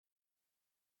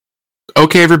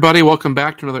Okay, everybody, welcome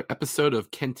back to another episode of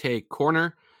Kente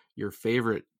Corner, your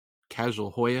favorite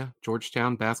casual Hoya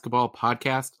Georgetown basketball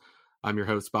podcast. I'm your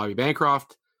host, Bobby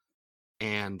Bancroft,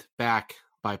 and back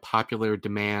by popular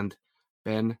demand,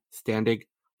 Ben Standig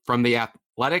from The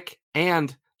Athletic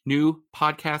and new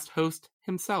podcast host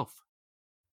himself.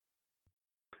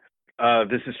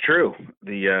 This is true.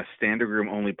 The Standing Room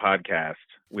Only podcast.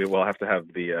 We will have to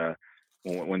have the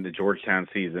when the Georgetown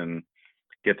season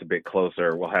gets a bit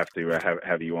closer, we'll have to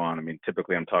have you on. I mean,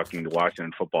 typically I'm talking to the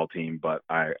Washington football team, but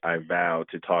I vow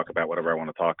to talk about whatever I want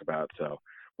to talk about. So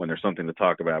when there's something to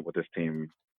talk about with this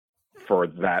team for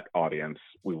that audience,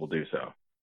 we will do so.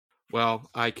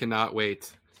 Well, I cannot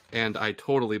wait. And I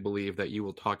totally believe that you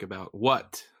will talk about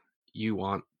what you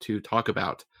want to talk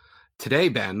about. Today,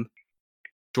 Ben,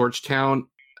 Georgetown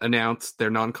announced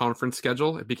their non-conference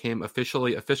schedule. It became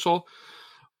officially official.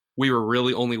 We were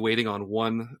really only waiting on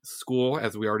one school,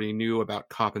 as we already knew about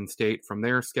Coppin State from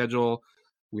their schedule.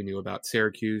 We knew about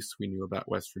Syracuse. We knew about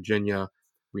West Virginia.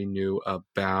 We knew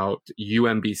about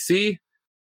UMBC.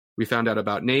 We found out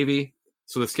about Navy.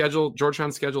 So the schedule,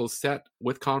 Georgetown's schedule, is set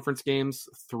with conference games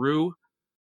through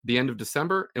the end of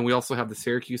December. And we also have the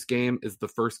Syracuse game is the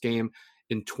first game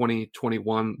in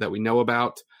 2021 that we know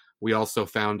about. We also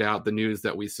found out the news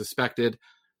that we suspected.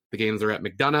 The games are at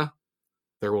McDonough.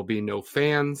 There will be no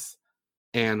fans.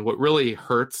 And what really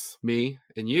hurts me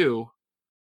and you,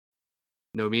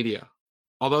 no media.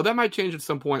 Although that might change at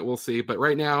some point, we'll see. But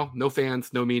right now, no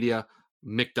fans, no media,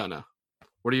 McDonough.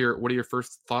 What are your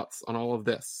first thoughts on all of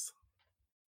this?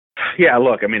 Yeah,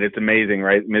 look, I mean, it's amazing,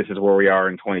 right? This is where we are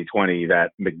in 2020,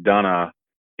 that McDonough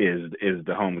is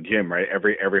the home gym, right?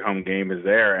 Every home game is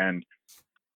there. And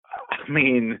I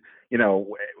mean, you know,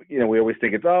 we always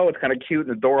think it's kind of cute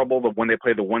and adorable that when they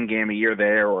play the one game a year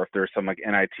there, or if there's some like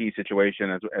NIT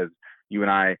situation, as you and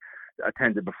I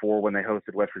attended before when they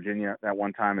hosted West Virginia that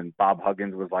one time, and Bob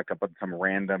Huggins was like up in some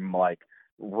random like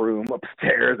room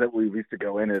upstairs that we used to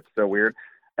go in. It's so weird.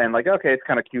 And like, okay, it's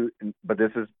kind of cute, but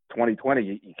this is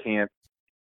 2020. You can't.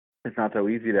 It's not so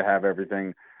easy to have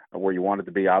everything where you want it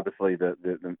to be. Obviously,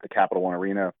 the Capital One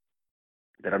Arena.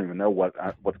 They don't even know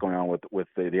what's going on with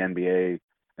the NBA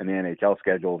and the NHL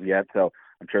schedules yet. So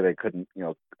I'm sure they couldn't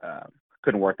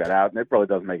work that out. And it really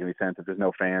doesn't make any sense if there's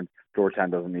no fans.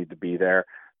 Georgetown doesn't need to be there.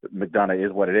 McDonough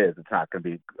is what it is. It's not going to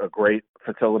be a great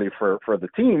facility for the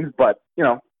teams, but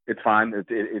it's fine. It's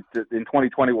in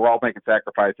 2020. We're all making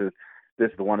sacrifices.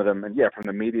 This is one of them. And yeah, from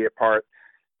the media part,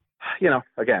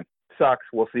 again, sucks.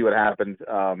 We'll see what happens.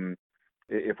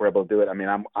 If we're able to do it. I mean,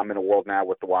 I'm in a world now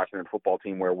with the Washington football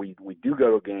team where we do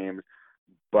go to games,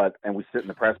 and we sit in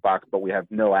the press box, but we have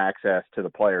no access to the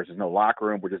players. There's no locker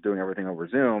room. We're just doing everything over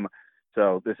Zoom.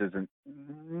 So this isn't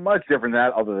much different than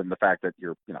that, other than the fact that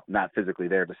you're not physically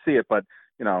there to see it. But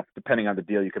depending on the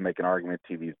deal, you can make an argument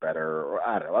TV's better, or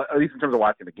I don't know. At least in terms of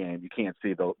watching the game, you can't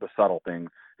see the subtle things,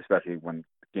 especially when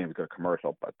games go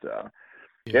commercial. But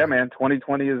yeah, man,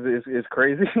 2020 is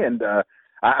crazy, and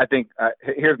I think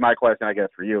here's my question, I guess,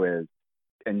 for you is,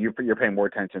 and you're paying more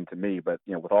attention to me, but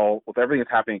with everything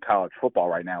that's happening in college football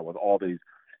right now, with all these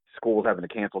schools having to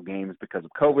cancel games because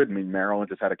of COVID. I mean, Maryland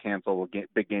just had to cancel a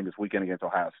big game this weekend against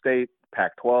Ohio State.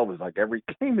 Pac-12 is like every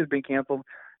game is being canceled,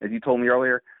 as you told me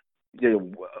earlier.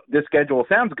 This schedule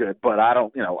sounds good, but I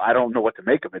don't know what to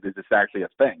make of it. Is this actually a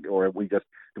thing, or we just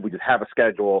have a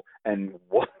schedule and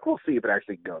we'll see if it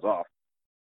actually goes off?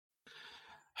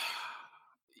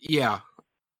 Yeah.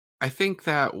 I think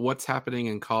that what's happening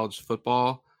in college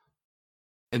football,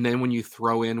 and then when you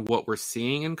throw in what we're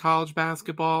seeing in college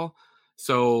basketball,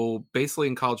 so basically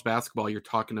in college basketball, you're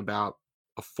talking about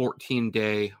a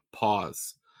 14-day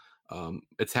pause.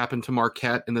 It's happened to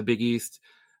Marquette in the Big East,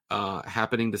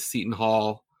 happening to Seton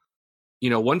Hall.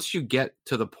 Once you get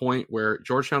to the point where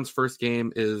Georgetown's first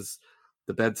game is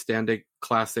the Ben Standig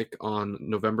Classic on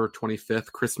November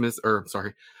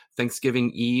 25th,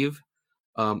 Thanksgiving Eve,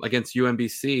 against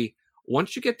UMBC.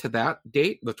 Once you get to that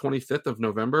date, the 25th of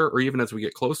November, or even as we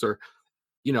get closer,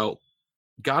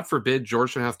 God forbid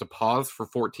Georgetown has to pause for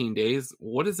 14 days.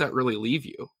 What does that really leave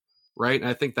you? Right. And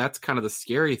I think that's kind of the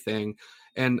scary thing.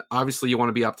 And obviously you want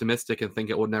to be optimistic and think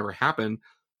it would never happen,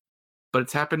 but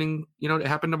it's happening. It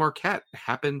happened to Marquette, it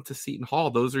happened to Seton Hall.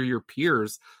 Those are your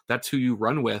peers. That's who you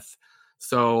run with.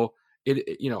 So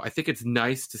I think it's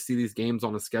nice to see these games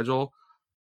on a schedule.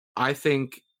 I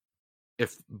think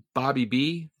if Bobby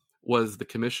B was the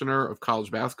commissioner of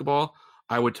college basketball,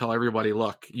 I would tell everybody,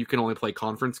 look, you can only play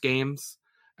conference games.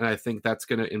 And I think that's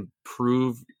going to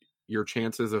improve your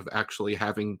chances of actually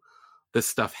having this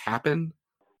stuff happen.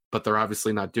 But they're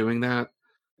obviously not doing that.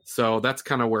 So that's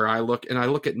kind of where I look. And I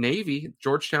look at Navy.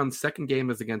 Georgetown's second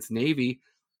game is against Navy.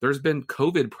 there's been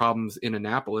COVID problems in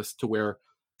Annapolis to where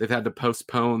they've had to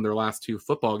postpone their last 2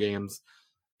 football games.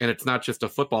 And it's not just a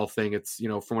football thing. It's,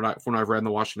 from what I've read in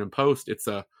the Washington Post, it's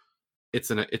an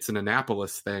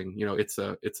Annapolis thing. It's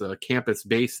a campus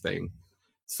based thing.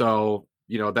 So,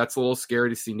 that's a little scary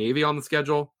to see Navy on the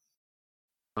schedule.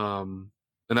 And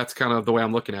that's kind of the way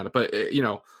I'm looking at it. But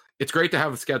it's great to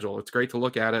have a schedule. It's great to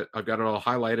look at it. I've got it all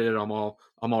highlighted.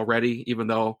 I'm all ready, even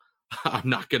though I'm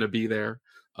not going to be there.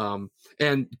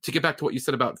 And to get back to what you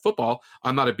said about football,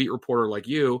 I'm not a beat reporter like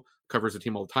you, covers the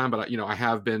team all the time, but I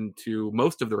have been to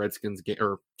most of the Redskins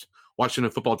or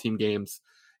Washington football team games,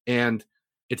 and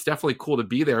it's definitely cool to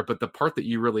be there. But the part that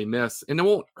you really miss, and it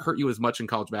won't hurt you as much in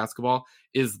college basketball,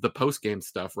 is the post-game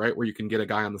stuff, right? Where you can get a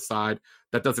guy on the side.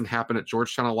 That doesn't happen at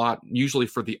Georgetown a lot, usually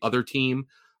for the other team.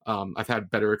 I've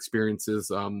had better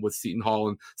experiences with Seton Hall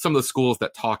and some of the schools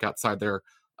that talk outside their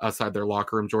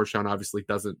locker room. Georgetown obviously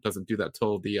doesn't do that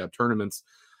till the tournaments.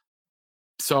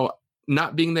 So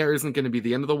not being there isn't going to be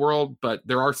the end of the world, but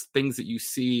there are things that you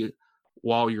see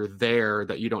while you're there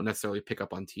that you don't necessarily pick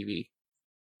up on TV.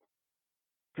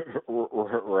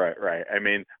 Right. I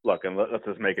mean, look, and let's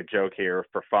just make a joke here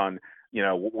for fun.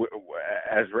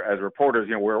 As reporters,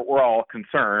 we're all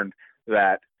concerned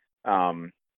that,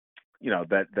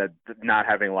 that not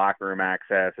having locker room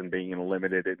access and being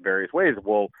limited in various ways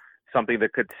will something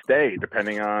that could stay,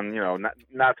 depending on,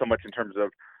 not so much in terms of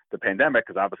the pandemic,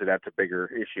 because obviously that's a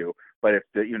bigger issue. But if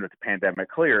the pandemic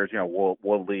clears,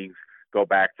 will leagues go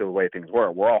back to the way things were?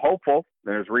 We're all hopeful.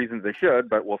 There's reasons they should,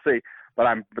 but we'll see. But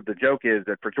the joke is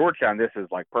that for Georgetown, this is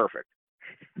like perfect.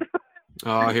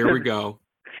 Oh, here we go.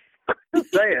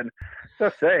 Just saying.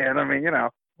 I mean,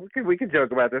 we can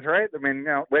joke about this, right? I mean,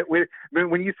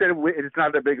 when you said it's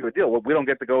not that big of a deal, we don't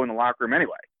get to go in the locker room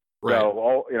anyway. Right.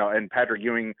 So, and Patrick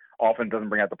Ewing often doesn't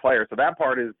bring out the players. So that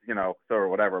part is, or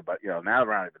whatever. But, now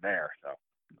we're not even there. So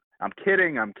I'm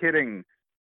kidding.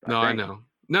 No, I know.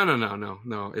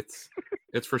 No.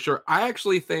 It's for sure. I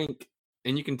actually think,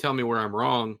 and you can tell me where I'm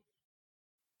wrong,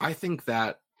 I think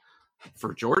that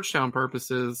for Georgetown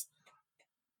purposes,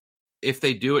 if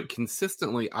they do it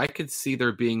consistently, I could see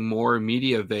there being more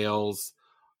media avails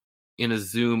in a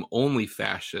Zoom only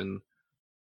fashion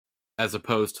as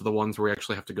opposed to the ones where we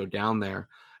actually have to go down there.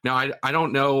 Now, I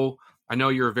don't know. I know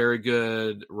you're a very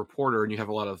good reporter and you have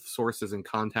a lot of sources and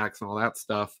contacts and all that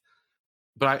stuff.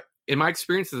 But in my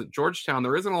experiences at Georgetown,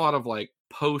 there isn't a lot of like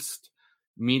post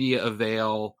media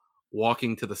avail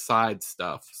walking to the side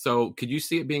stuff. So could you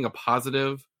see it being a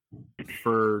positive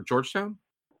for Georgetown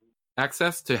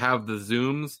access to have the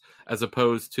Zooms as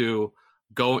opposed to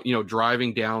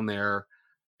driving down there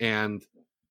and,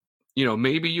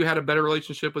 maybe you had a better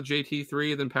relationship with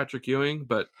JT3 than Patrick Ewing,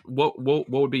 but what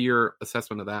would be your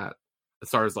assessment of that as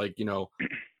far as like,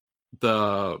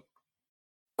 the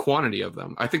quantity of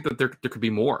them? I think that there could be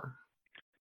more.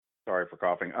 Sorry for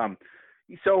coughing.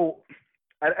 So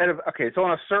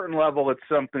on a certain level, it's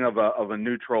something of a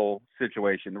neutral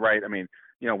situation, right? I mean,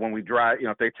 when we drive,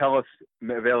 if they tell us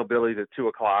availability is at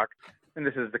 2:00, and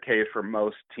this is the case for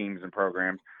most teams and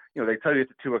programs, they tell you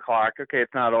it's at 2:00. Okay,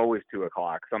 it's not always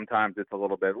 2:00. Sometimes it's a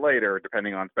little bit later,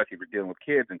 depending on, especially if you're dealing with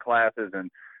kids and classes and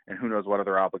who knows what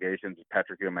other obligations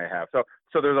Patrick Ewing may have. So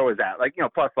there's always that. Like,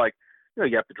 plus like,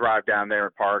 you have to drive down there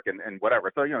and park and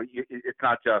whatever. So, it's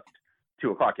not just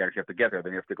 2:00. You actually have to get there.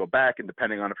 Then you have to go back, and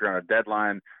depending on if you're on a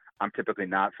deadline, I'm typically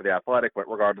not for the Athletic, but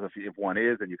regardless if one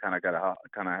is, then you kind of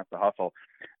have to hustle.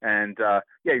 And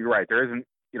you're right. There isn't,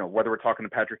 whether we're talking to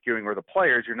Patrick Ewing or the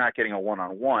players, you're not getting a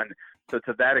one-on-one. So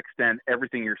to that extent,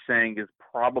 everything you're saying is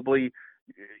probably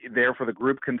there for the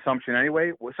group consumption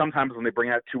anyway. Sometimes when they bring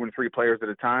out 2 and 3 players at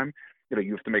a time,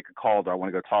 you have to make a call. Do I want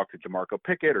to go talk to Jamarco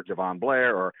Pickett or Javon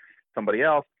Blair or somebody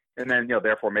else? And then,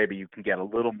 therefore maybe you can get a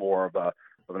little more of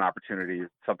an opportunity,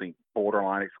 something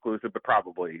borderline exclusive, but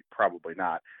probably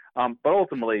not. But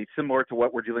ultimately, similar to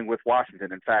what we're dealing with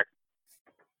Washington. In fact,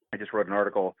 I just wrote an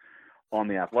article on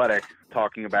The Athletic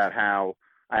talking about how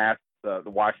I asked the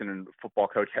Washington football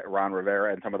coach, Ron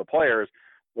Rivera, and some of the players,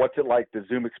 what's it like, the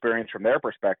Zoom experience from their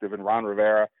perspective? And Ron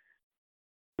Rivera,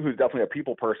 who's definitely a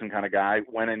people person kind of guy,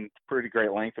 went in pretty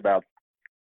great length about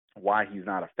why he's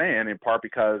not a fan, in part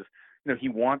because, he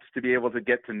wants to be able to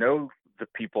get to know the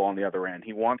people on the other end.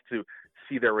 He wants to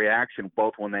see their reaction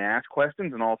both when they ask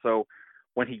questions and also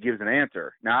when he gives an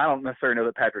answer. Now, I don't necessarily know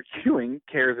that Patrick Ewing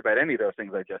cares about any of those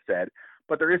things I just said,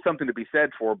 but there is something to be said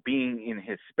for being in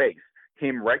his space,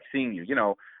 him seeing you.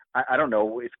 I don't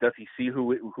know does he see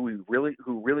who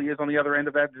really is on the other end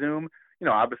of that Zoom?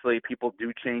 Obviously people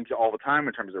do change all the time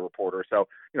in terms of reporters. So,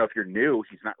 if you're new,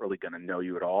 he's not really going to know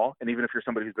you at all. And even if you're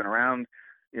somebody who's been around,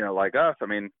 like us. I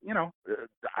mean,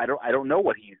 I don't know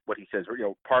what he says.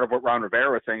 Part of what Ron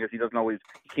Rivera was saying is he can't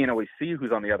always see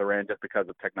who's on the other end just because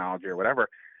of technology or whatever.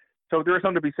 So there is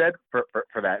something to be said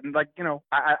for that. And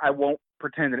I won't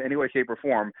pretend in any way, shape, or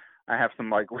form I have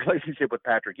some relationship with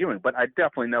Patrick Ewing, but I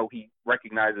definitely know he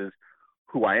recognizes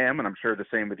who I am, and I'm sure the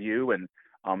same with you and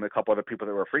a couple other people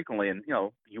that were frequently. And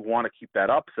you want to keep that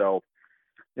up. So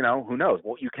who knows?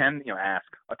 Well, you can ask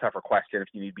a tougher question if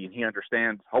you need to be, and he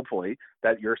understands hopefully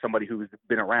that you're somebody who's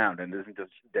been around and isn't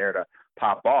just there to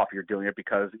pop off. You're doing it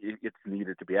because it's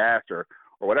needed to be asked or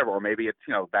whatever, or maybe it's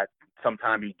that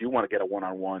sometime you do want to get a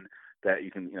one-on-one that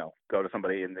you can go to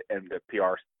somebody and the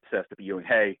PR says to Ewing,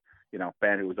 hey,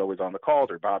 Ben who was always on the calls,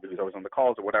 or Bobby who's always on the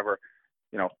calls, or whatever,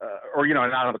 or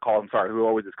not on the calls, I'm sorry, who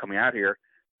always is coming out here.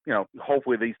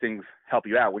 Hopefully these things help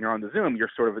you out. When you're on the Zoom, you're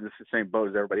sort of in the same boat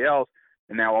as everybody else,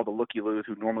 and now all the looky-loos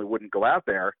who normally wouldn't go out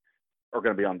there are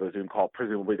going to be on the Zoom call.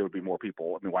 Presumably there would be more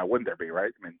people. I mean, why wouldn't there be,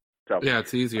 right? I mean, so yeah,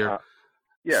 it's easier.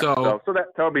 So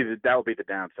that would be the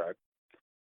downside.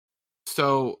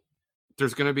 So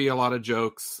there's going to be a lot of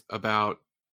jokes about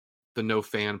the no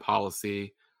fan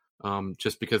policy,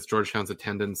 just because Georgetown's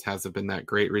attendance hasn't been that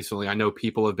great recently. I know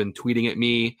people have been tweeting at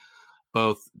me,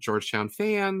 both Georgetown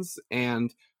fans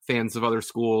and fans of other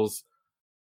schools.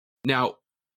 Now,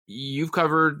 you've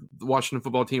covered the Washington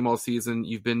football team all season.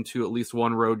 You've been to at least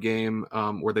one road game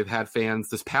where they've had fans.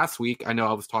 This past week, I know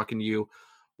I was talking to you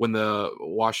when the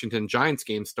Washington Giants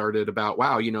game started about,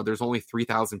 wow, there's only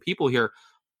 3,000 people here.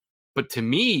 But to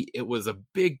me, it was a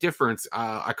big difference.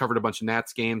 I covered a bunch of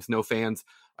Nats games, no fans.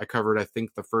 I covered, I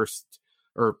think,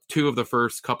 two of the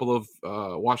first couple of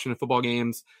Washington football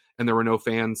games, and there were no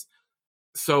fans.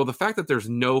 So the fact that there's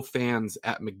no fans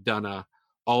at McDonough,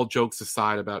 all jokes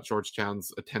aside about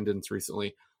Georgetown's attendance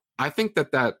recently, I think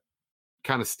that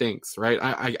kind of stinks, right?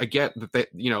 I get that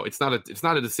it's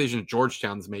not a decision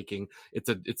Georgetown's making. It's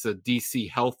a DC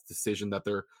health decision that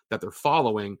they're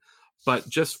following. But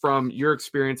just from your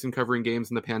experience in covering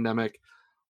games in the pandemic,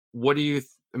 what do you?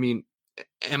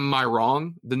 Am I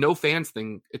wrong? The no fans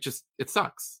thing, it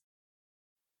sucks.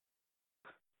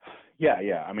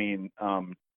 Yeah. I mean,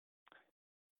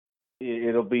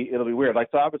 it'll be weird.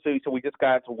 So obviously, we just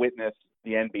got to witness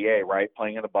the NBA, right,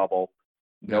 playing in a bubble,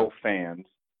 no fans.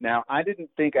 Now, I didn't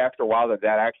think after a while that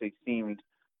actually seemed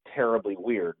terribly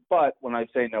weird. But when I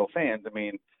say no fans, I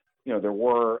mean, there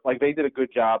were they did a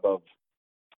good job of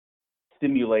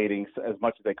simulating as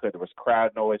much as they could. There was crowd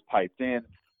noise piped in.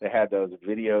 They had those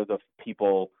videos of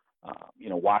people,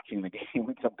 watching the game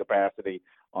in some capacity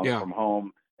from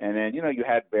home. And then, you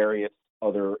had various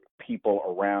other people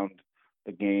around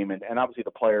the game and obviously the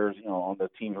players, on the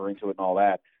team who are into it and all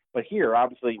that. But here,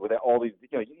 obviously, with all these,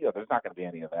 there's not going to be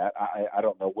any of that. I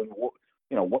don't know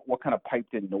what kind of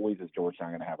piped in noise is Georgetown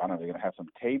going to have? I don't know. They're going to have some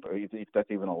tape, or if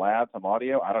that's even allowed, some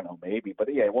audio. I don't know, maybe.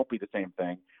 But yeah, it won't be the same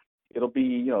thing. It'll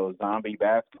be, zombie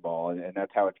basketball, and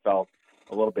that's how it felt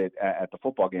a little bit at the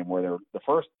football game, where the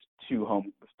first two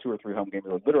or three home games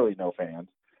were literally no fans,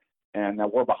 and now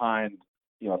we're behind,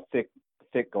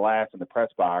 thick glass in the press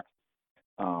box,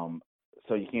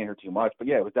 so you can't hear too much. But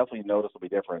yeah, it was definitely noticeably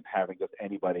different having just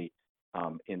anybody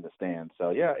in the stands.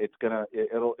 So yeah,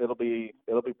 it'll be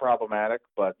problematic,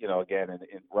 but again,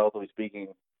 in relatively speaking,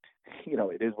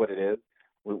 it is what it is.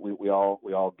 We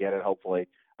all get it, hopefully.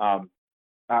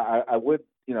 I would,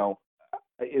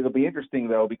 it'll be interesting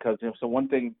though, because so one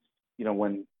thing,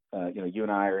 when you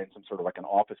and I are in some sort of an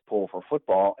office pool for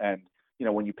football, and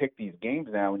when you pick these games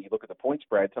now and you look at the point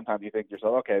spread, sometimes you think to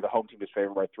yourself, okay, the home team is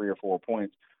favored by 3 or 4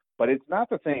 points, but it's not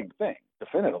the same thing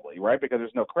definitively, right? Because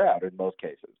there's no crowd in most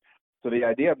cases. So the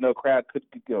idea of no crowd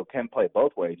can play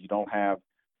both ways. You don't have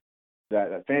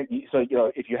that fan. So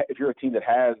if you're a team that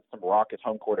has some raucous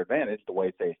home court advantage, the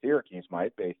way say Syracuse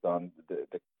might, based on the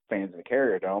fans in the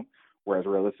Carrier Dome, whereas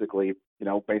realistically,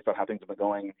 based on how things have been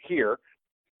going here,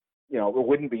 there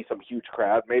wouldn't be some huge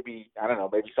crowd. Maybe, I don't know,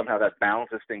 maybe somehow that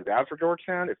balances things out for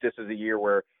Georgetown. If this is a year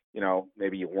where,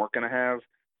 maybe you weren't going to have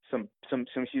some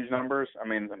huge numbers. I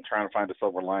mean, I'm trying to find a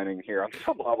silver lining here on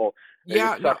some level.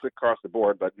 It sucks across the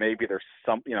board, but maybe there's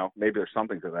something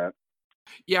to that.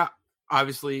 Yeah.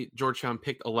 Obviously, Georgetown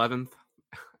picked 11th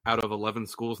out of 11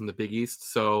 schools in the Big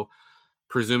East. So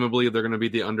presumably they're going to be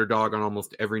the underdog on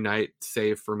almost every night,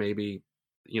 save for maybe,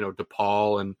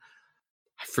 DePaul, and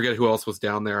I forget who else was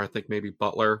down there. I think maybe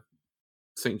Butler,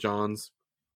 St. John's.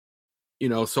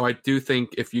 So I do think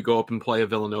if you go up and play a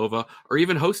Villanova, or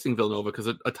even hosting Villanova, because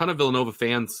a ton of Villanova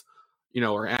fans,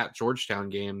 are at Georgetown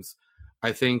games,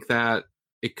 I think that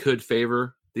it could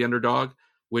favor the underdog,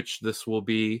 which this will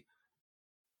be.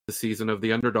 the season of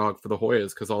the underdog for the Hoyas,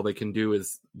 because all they can do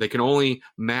is they can only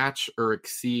match or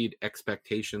exceed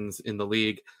expectations in the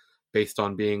league based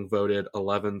on being voted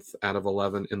 11th out of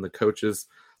 11 in the coaches.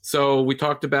 So we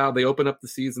talked about they open up the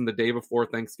season the day before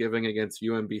Thanksgiving against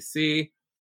UMBC.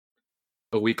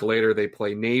 A week later, they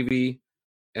play Navy,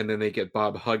 and then they get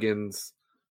Bob Huggins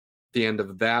the end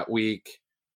of that week.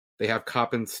 They have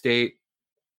Coppin State,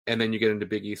 and then you get into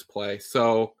Big East play.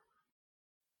 So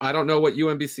I don't know what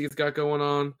UMBC's got going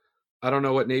on. I don't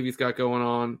know what Navy's got going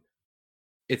on.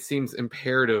 It seems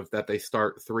imperative that they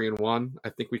start 3-1. I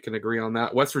think we can agree on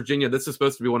that. West Virginia, this is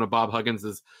supposed to be one of Bob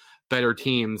Huggins' better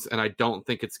teams, and I don't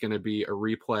think it's going to be a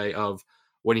replay of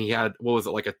when he had, what was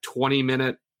it, like a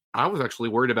 20-minute. I was actually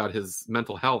worried about his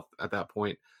mental health at that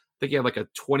point. I think he had like a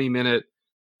 20-minute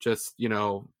just,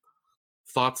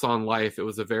 thoughts on life. It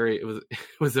was a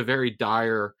very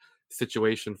dire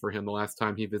situation for him the last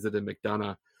time he visited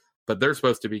McDonough, but they're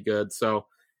supposed to be good. So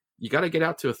you got to get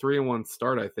out to a 3-1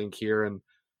 start, I think, here. And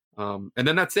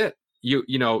then that's it.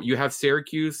 You have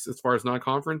Syracuse as far as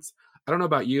non-conference. I don't know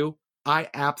about you. I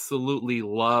absolutely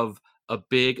love a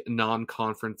big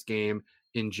non-conference game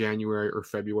in January or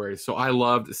February. So I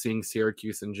loved seeing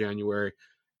Syracuse in January.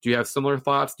 Do you have similar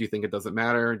thoughts? Do you think it doesn't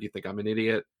matter? Do you think I'm an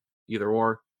idiot? Either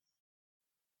or?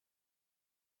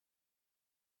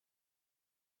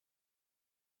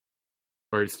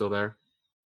 Or are you still there?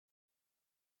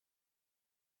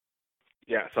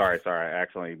 Yeah, sorry. I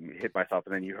accidentally hit myself,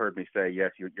 and then you heard me say,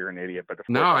 yes, you're an idiot. But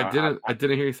no, I didn't. I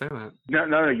didn't hear you say that.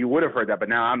 No, you would have heard that, but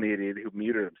now I'm the idiot who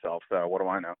muted himself. So what do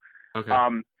I know?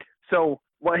 Okay.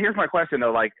 Well, here's my question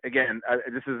though. Like again,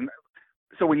 this isn't.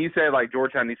 So when you say like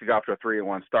Georgetown needs to go off to a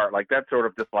 3-1 start, like that's sort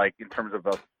of just like in terms of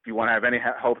if you want to have any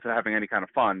hopes of having any kind of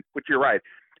fun, which you're right.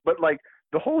 But like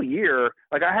the whole year,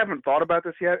 like I haven't thought about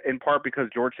this yet, in part because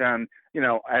Georgetown,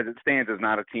 as it stands, is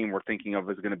not a team we're thinking of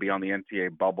as going to be on the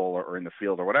NCAA bubble or in the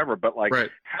field or whatever. But like, right.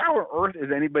 How on earth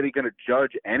is anybody going to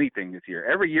judge anything this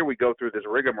year? Every year we go through this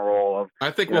rigmarole of. I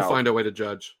think we'll find a way to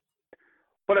judge.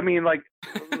 But I mean, like,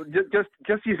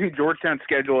 just using Georgetown's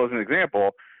schedule as an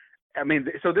example. I mean,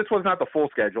 so this was not the full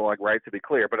schedule, like, right, to be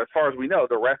clear. But as far as we know,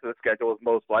 the rest of the schedule is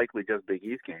most likely just Big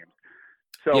East games.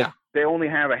 So They only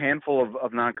have a handful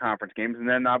of non-conference games, and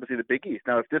then obviously the Big East.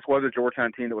 Now, if this was a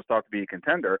Georgetown team that was thought to be a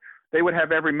contender, they would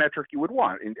have every metric you would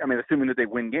want. I mean, assuming that they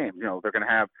win games. They're going to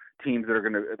have teams that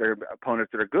are their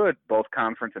opponents that are good, both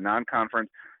conference and non-conference.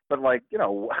 But like,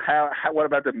 what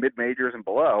about the mid-majors and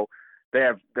below?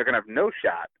 They're going to have no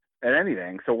shot at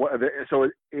anything. So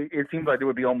it seems like it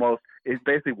would be it's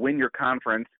basically win your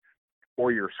conference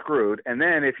or you're screwed. And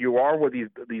then if you are with these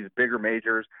bigger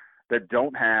majors that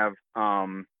don't have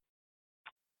the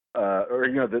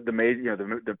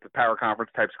power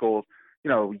conference type schools,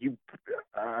 you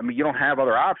don't have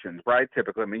other options, right?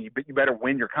 Typically, I mean, you better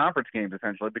win your conference games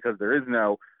essentially, because there is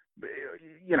no,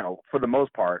 for the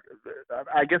most part.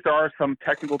 I guess there are some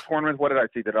technical tournaments. What did I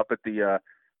see that up at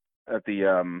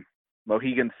the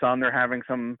Mohegan Sun? They're having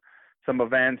some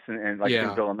events, and like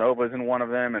Villanova's in one of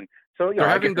them, and so they're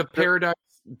having the Paradise.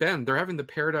 Ben, they're having the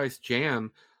Paradise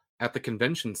Jam at the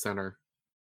convention center.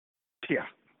 Yeah.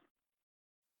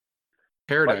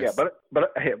 Paradise.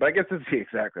 But I guess it's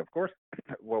exactly, of course.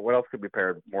 Well, what else could be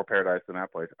more paradise than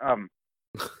that place? I mean,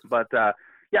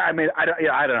 I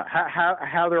don't know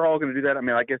how they're all going to do that. I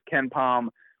mean, I guess Ken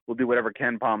Palm will do whatever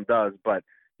Ken Palm does, but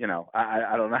I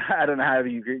don't know. I don't know how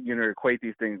you equate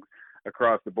these things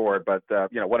across the board, but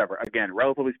whatever. Again,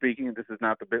 relatively speaking, this is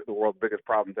not the world's biggest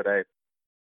problem today.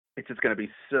 It's just going to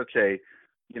be such a,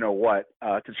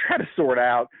 to try to sort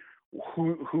out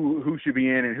who should be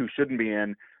in and who shouldn't be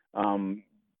in,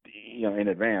 in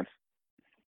advance.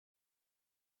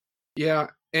 Yeah,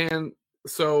 and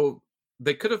so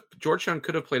Georgetown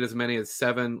could have played as many as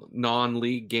 7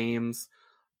 non-league games.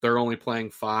 They're only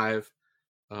playing 5.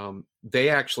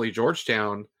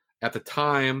 Georgetown, at the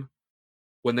time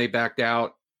when they backed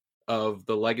out of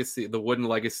the Wooden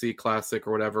Legacy Classic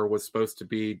or whatever, was supposed to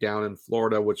be down in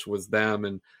Florida, which was them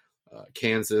and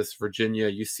Kansas, Virginia,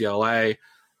 UCLA.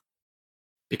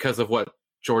 Because of what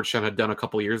Georgetown had done a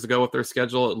couple years ago with their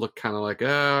schedule, it looked kind of like,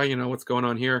 what's going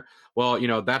on here? Well,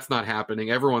 that's not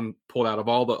happening. Everyone pulled out of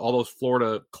all those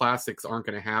Florida Classics aren't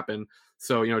going to happen.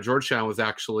 So, Georgetown was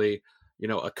actually,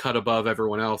 a cut above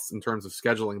everyone else in terms of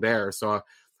scheduling there. So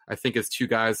I think as two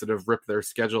guys that have ripped their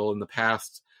schedule in the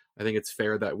past, I think it's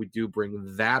fair that we do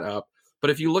bring that up. But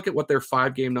if you look at what their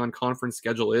 5-game non-conference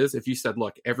schedule is, if you said,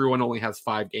 look, everyone only has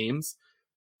 5 games,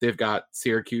 they've got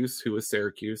Syracuse, who is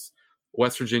Syracuse,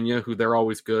 West Virginia, who they're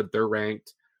always good, they're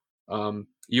ranked.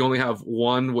 You only have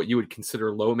one what you would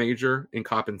consider low major in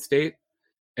Coppin State.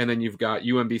 And then you've got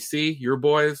UMBC, your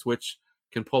boys, which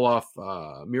can pull off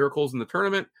miracles in the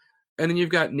tournament, and then you've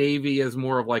got Navy as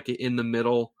more of like an in the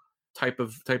middle type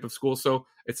of school. So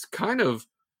it's kind of,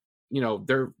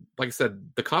 they're, like I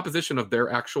said, the composition of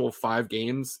their actual 5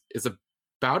 games is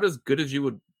about as good as you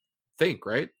would think,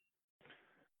 right?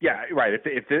 Yeah, right.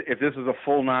 If this was a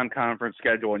full non-conference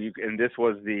schedule and this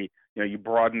was you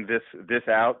broadened this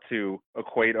out to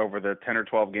equate over the 10 or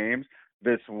 12 games,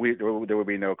 there would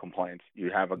be no complaints.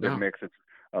 You have a good mix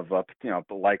of the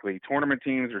likely tournament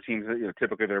teams or teams that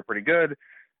typically they're pretty good,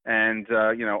 and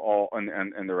all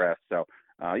and the rest. So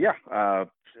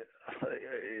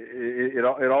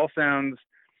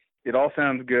it all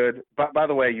sounds good. But by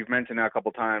the way, you've mentioned now a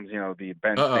couple times, the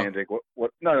Ben Standig.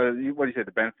 What do you say?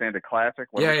 The Ben Standig Classic?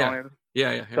 What are we calling it?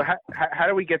 Yeah. So how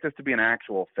do we get this to be an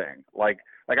actual thing? Like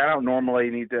I don't normally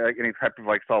need any type of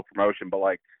like self promotion, but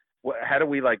like, how do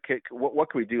we like kick?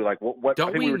 What can we do? Like what?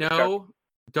 Don't we know?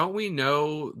 Don't we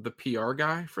know the PR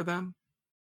guy for them?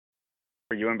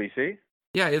 For UMBC?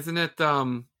 Yeah, isn't it?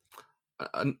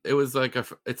 It was like a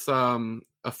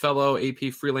fellow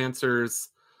AP freelancer's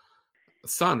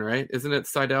son, right? Isn't it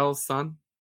Seidel's son?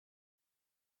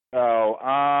 Oh,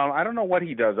 I don't know what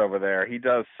he does over there. He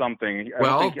does something.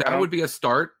 Well, that would be a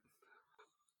start.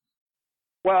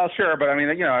 Well, sure, but I mean,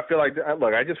 I feel like,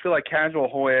 look, I just feel like Casual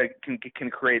Hoya can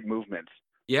create movements.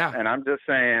 Yeah. And I'm just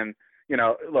saying,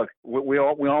 look, we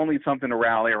all need something to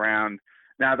rally around.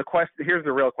 Now here's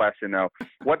the real question though.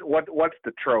 What's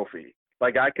the trophy?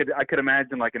 Like I could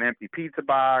imagine like an empty pizza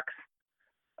box.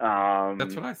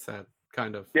 That's what I said,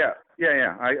 kind of. Yeah.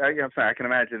 I'm sorry. I can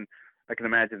imagine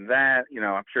that.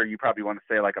 I'm sure you probably want to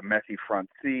say like a messy front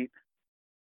seat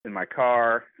in my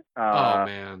car. Oh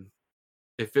man.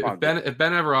 If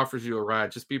Ben ever offers you a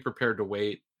ride, just be prepared to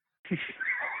wait.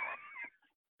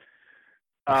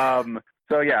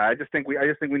 So yeah, I just think we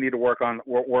need to work on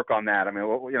that. I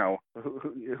mean,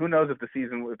 who knows if the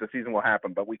season will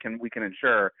happen, but we can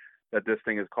ensure that this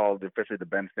thing is called officially the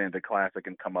Ben Standig Classic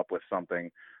and come up with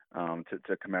something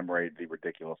to commemorate the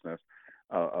ridiculousness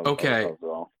of it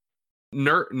all.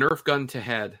 Nerf gun to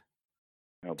head.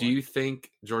 Oh, do you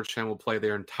think Georgetown will play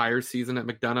their entire season at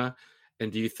McDonough?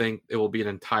 And do you think it will be an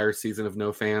entire season of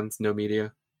no fans, no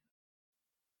media?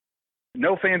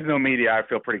 No fans, no media. I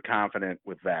feel pretty confident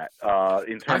with that.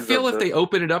 I feel if they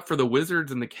open it up for the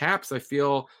Wizards and the Caps, I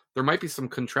feel there might be some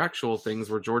contractual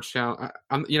things where Georgetown.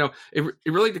 It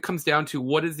really comes down to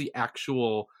what is the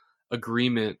actual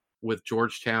agreement with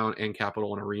Georgetown and Capital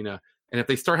One Arena. And if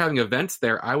they start having events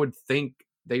there, I would think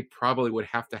they probably would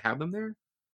have to have them there.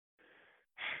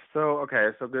 So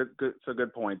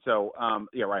good point. So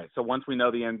yeah, right. So once we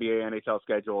know the NBA NHL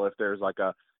schedule, if there's like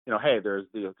a hey, there's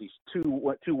these two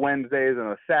Wednesdays and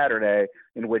a Saturday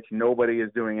in which nobody is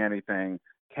doing anything.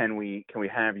 Can we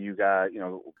have you guys?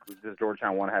 Does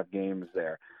Georgetown want to have games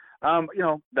there?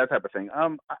 That type of thing. I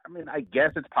mean, I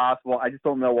guess it's possible. I just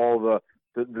don't know all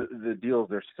the deals.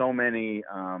 There's so many.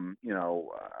 I'm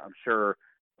sure.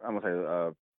 I'm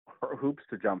gonna say hoops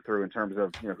to jump through in terms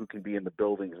of who can be in the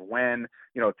buildings when.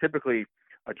 Typically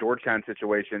a Georgetown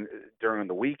situation during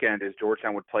the weekend is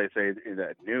Georgetown would play say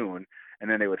at noon, and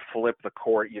then they would flip the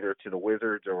court either to the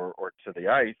Wizards or to the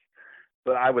ice.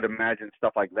 But I would imagine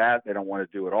stuff like that they don't want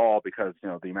to do at all because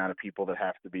the amount of people that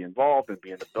have to be involved and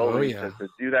be in the building to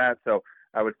do that. So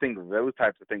I would think those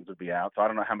types of things would be out. So I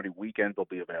don't know how many weekends will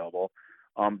be available.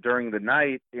 During the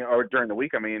night or during the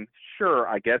week, I mean, sure,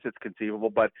 I guess it's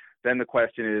conceivable. But then the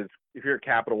question is, if you're at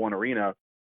Capital One Arena,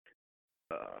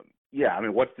 I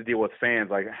mean, what's the deal with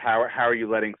fans? Like, how are you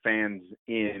letting fans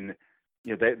in?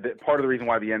 Part of the reason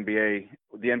why the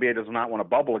NBA does not want to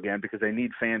bubble again because they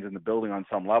need fans in the building on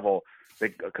some level.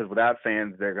 Because without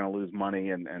fans, they're going to lose money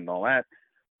and all that.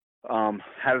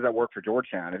 How does that work for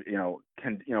Georgetown?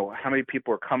 How many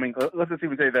people are coming? Let's just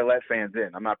even say they let fans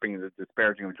in. I'm not being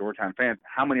disparaging of Georgetown fans.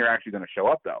 How many are actually going to show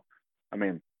up though? I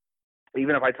mean,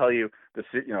 even if I tell you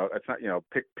it's not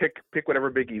pick whatever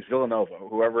Big East, Villanova,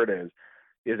 whoever it is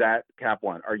at Cap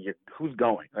One. Who's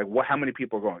going? Like how many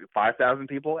people are going? 5,000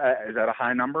 people? Is that a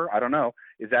high number? I don't know.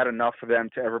 Is that enough for them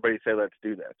to everybody say let's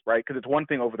do this, right? Because it's one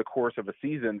thing over the course of a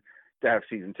season to have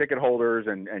season ticket holders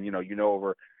and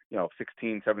over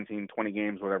 16, 17, 20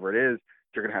 games, whatever it is,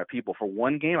 you're going to have people. For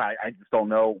one game, I just don't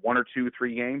know, 1 or 2,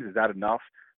 3 games, is that enough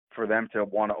for them to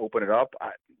want to open it up?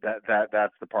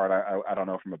 That's the part I don't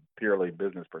know from a purely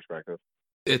business perspective.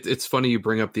 It's funny you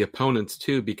bring up the opponents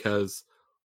too, because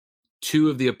 2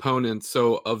 of the opponents,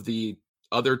 so of the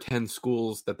other 10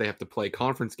 schools that they have to play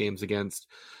conference games against,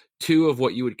 2 of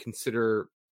what you would consider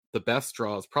the best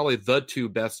draws, probably the 2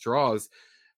 best draws,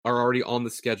 are already on the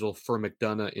schedule for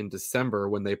McDonough in December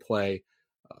when they play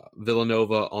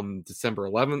Villanova on December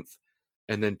 11th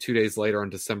and then 2 days later on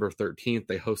December 13th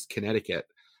they host Connecticut.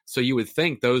 So you would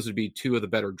think those would be two of the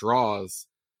better draws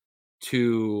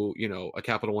to, a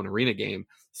Capital One Arena game.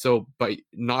 So by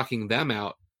knocking them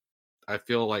out, I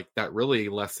feel like that really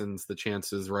lessens the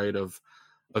chances, right, of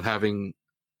having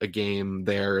a game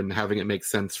there and having it make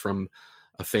sense from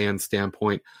a fan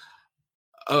standpoint.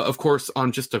 Of course,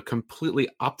 on just a completely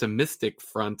optimistic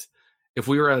front, if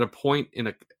we were at a point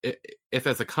if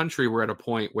as a country we're at a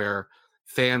point where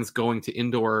fans going to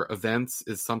indoor events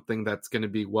is something that's going to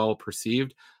be well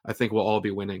perceived, I think we'll all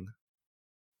be winning.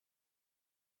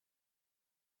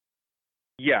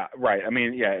 Yeah, right. I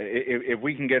mean, yeah, if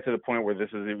we can get to the point where this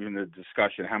is even a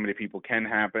discussion, how many people can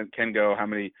go, how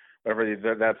many,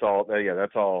 whatever, that's all. Yeah,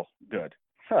 that's all good.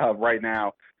 Right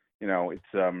now, it's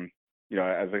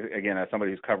as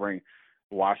somebody who's covering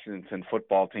the Washington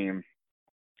football team,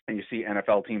 and you see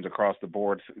NFL teams across the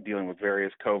board dealing with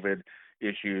various COVID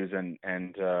issues, and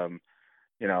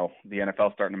the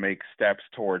NFL starting to make steps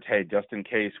towards, hey, just in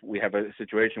case we have a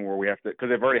situation where we have to, because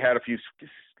they've already had a few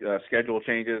schedule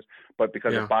changes, but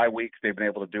because of bye weeks, they've been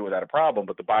able to do it without a problem.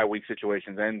 But the bye week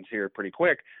situations ends here pretty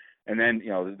quick. And then,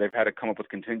 they've had to come up with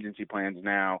contingency plans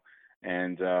now.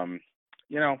 And,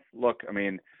 look, I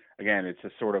mean, again, it's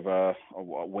a sort of a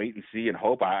wait and see and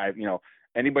hope.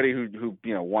 Anybody who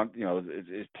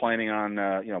is planning on,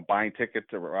 buying tickets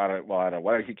or I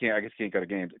guess you can't go to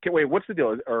games. Okay, wait, what's the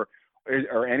deal? Are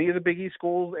any of the Big East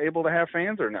schools able to have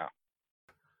fans or no?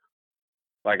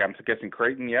 Like, I'm guessing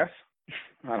Creighton, yes?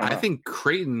 I think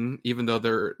Creighton, even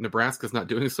though Nebraska's not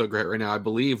doing so great right now, I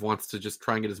believe wants to just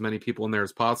try and get as many people in there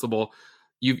as possible.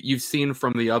 You've seen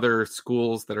from the other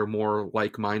schools that are more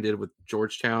like-minded with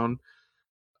Georgetown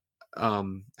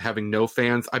having no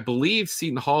fans. I believe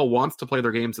Seton Hall wants to play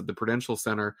their games at the Prudential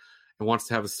Center and wants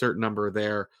to have a certain number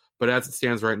there. But as it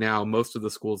stands right now, most of the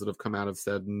schools that have come out have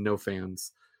said no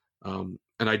fans. And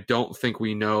I don't think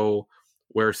we know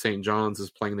where St. John's is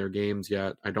playing their games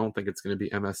yet. I don't think it's going to be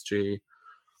MSG.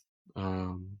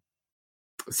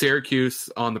 Syracuse,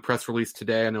 on the press release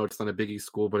today, I know it's not a Big East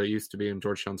school, but it used to be, and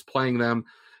Georgetown's playing them.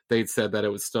 They'd said that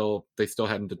they still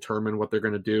hadn't determined what they're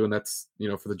going to do, and that's,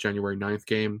 for the January 9th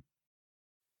game.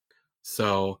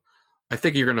 So I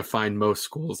think you're going to find most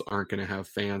schools aren't going to have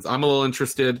fans. I'm a little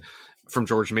interested from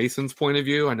George Mason's point of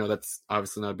view. I know that's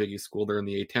obviously not a Big East school. They're in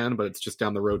the A-10, but it's just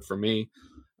down the road from me.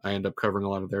 I end up covering a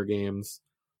lot of their games.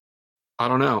 I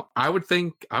don't know. I would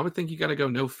think you got to go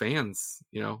no fans.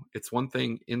 It's one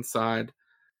thing inside,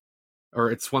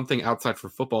 or it's one thing outside for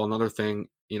football, another thing,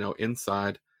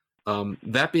 inside.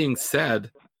 That being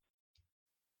said,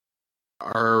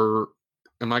 am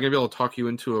I going to be able to talk you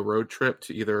into a road trip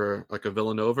to either like a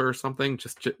Villanova or something,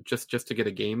 just to get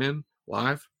a game in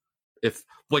live? If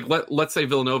let's say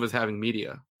Villanova is having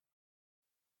media,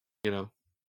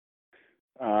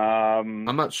 I'm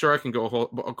not sure I can go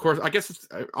but of course, I guess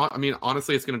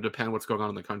honestly, it's going to depend what's going on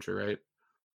in the country, right?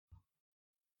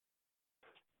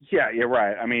 Yeah, you're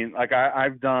right. I mean, like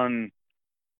I've done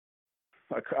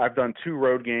 2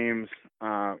 road games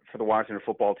for the Washington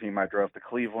football team. I drove to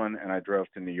Cleveland and I drove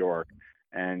to New York,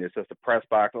 and it's just a press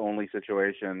box only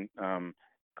situation.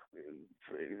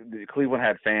 Cleveland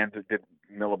had fans that did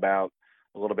mill about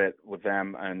a little bit with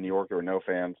them, and New York there were no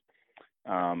fans.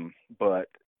 But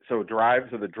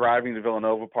the driving to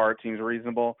Villanova part seems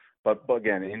reasonable, but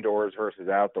again, indoors versus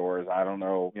outdoors, I don't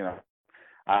know.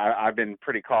 I've been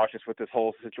pretty cautious with this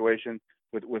whole situation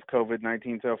with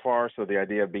COVID-19 so far. So the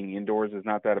idea of being indoors is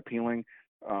not that appealing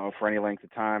for any length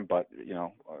of time. But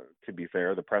to be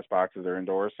fair, the press boxes are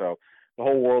indoors, so the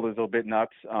whole world is a bit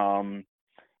nuts.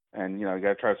 And you got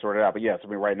to try to sort it out. But yes,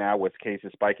 right now with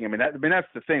cases spiking, that's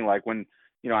the thing. Like when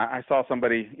I saw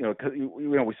somebody,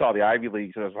 we saw the Ivy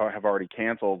Leagues have already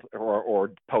canceled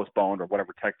or postponed or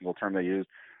whatever technical term they use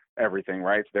everything,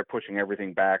 right? So they're pushing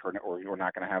everything back, or we're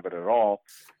not going to have it at all.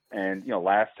 And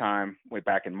last time, way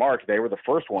back in March, they were the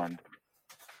first one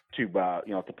to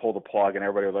pull the plug, and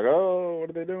everybody was like, "Oh, what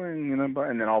are they doing?"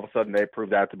 And then all of a sudden, they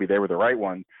proved out to be they were the right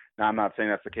one. Now, I'm not saying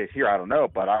that's the case here. I don't know,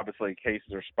 but obviously,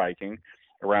 cases are spiking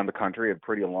around the country at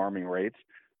pretty alarming rates.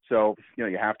 So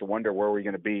you have to wonder where we're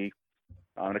going to be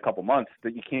in a couple months.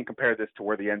 That you can't compare this to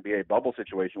where the NBA bubble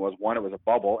situation was. One, it was a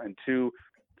bubble, and two,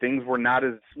 things were not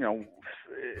as,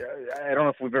 I don't know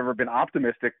if we've ever been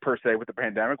optimistic per se with the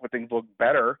pandemic, but things looked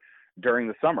better during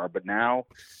the summer. But now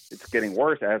it's getting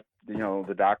worse, as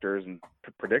the doctors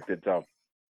predicted. So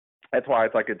that's why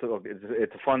it's like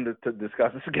it's fun to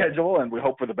discuss the schedule, and we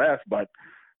hope for the best. But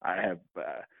I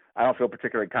don't feel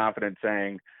particularly confident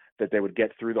saying that they would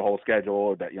get through the whole schedule,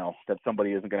 or that that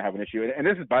somebody isn't going to have an issue. And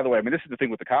this is, by the way, this is the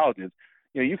thing with the colleges.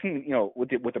 you can, with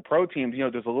the pro teams,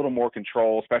 there's a little more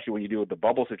control, especially when you deal with the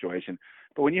bubble situation.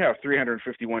 But when you have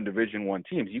 351 Division I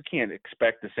teams, you can't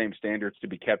expect the same standards to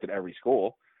be kept at every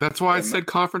school. That's why I said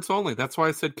conference only. That's why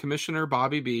I said Commissioner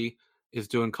Bobby B is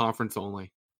doing conference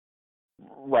only.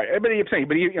 Right, but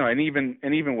and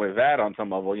even with that, on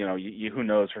some level, you who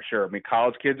knows for sure. I mean,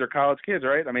 college kids are college kids,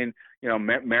 right? I mean,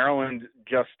 Maryland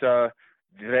just they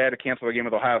had to cancel the game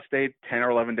with Ohio State 10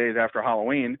 or 11 days after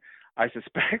Halloween. I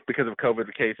suspect because of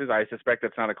COVID cases. I suspect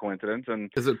that's not a coincidence. And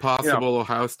is it possible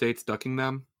Ohio State's ducking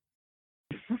them?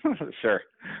 Sure.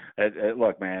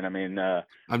 Look, man. I mean,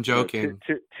 I'm joking.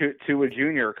 To a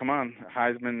junior, come on,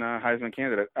 Heisman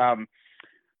candidate.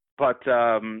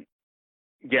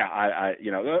 Yeah, I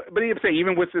but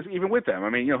even with them, I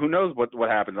mean, who knows what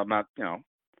happens? I'm not,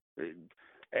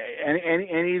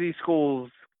 any of these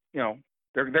schools,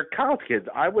 they're college kids.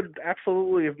 I would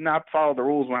absolutely have not followed the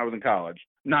rules when I was in college.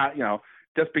 Not,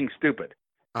 just being stupid.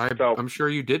 I'm sure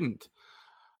you didn't.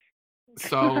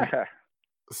 So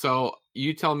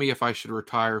you tell me if I should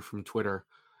retire from Twitter.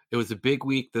 It was a big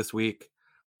week this week,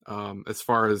 as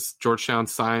far as Georgetown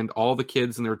signed all the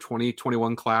kids in their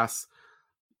 2021 class.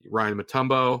 Ryan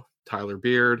Mutombo, Tyler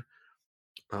Beard,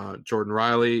 Jordan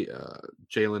Riley,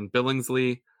 Jalen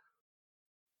Billingsley,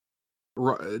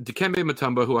 Dikembe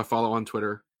Mutombo, who I follow on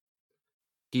Twitter.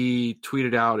 He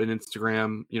tweeted out an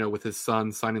Instagram, with his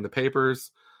son signing the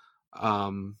papers. I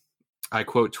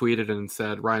quote tweeted and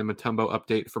said, Ryan Mutombo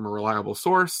update from a reliable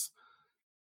source.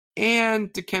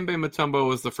 And Dikembe Mutombo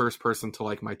was the first person to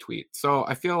like my tweet. So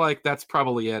I feel like that's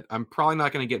probably it. I'm probably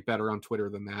not going to get better on Twitter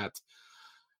than that.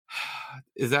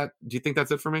 Do you think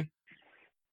that's it for me?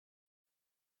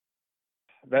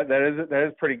 That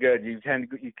is pretty good. You can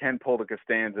pull the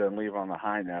Costanza and leave on the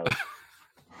high note.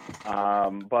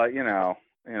 But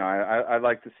I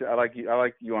like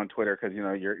you on Twitter because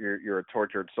you're a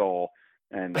tortured soul,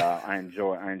 and I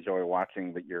enjoy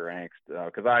watching your angst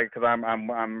because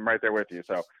I'm right there with you.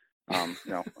 So I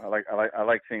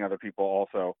like seeing other people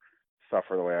also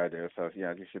suffer the way I do. So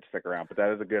yeah, you should stick around. But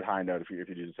that is a good high note if you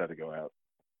do decide to go out.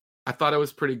 I thought it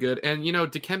was pretty good, and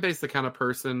Dikembe's the kind of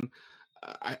person.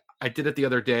 I did it the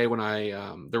other day when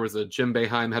there was a Jim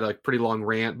Boeheim had a pretty long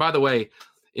rant. By the way,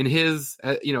 in his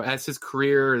as his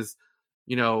career is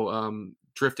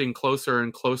drifting closer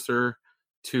and closer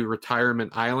to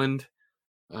retirement island.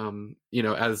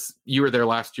 As you were there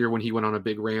last year when he went on a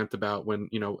big rant about when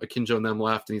Akinjo and them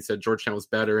left, and he said Georgetown was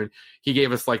better, and he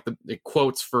gave us like the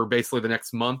quotes for basically the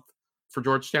next month for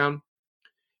Georgetown.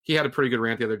 He had a pretty good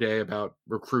rant the other day about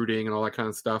recruiting and all that kind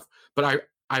of stuff. But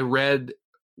I read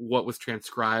what was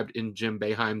transcribed in Jim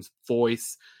Boeheim's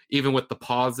voice, even with the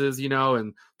pauses,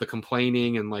 and the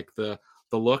complaining and like the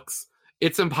looks.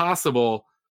 It's impossible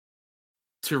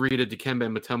to read a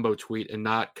Dikembe Mutombo tweet and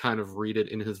not kind of read it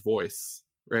in his voice,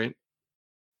 right?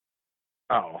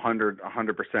 Oh,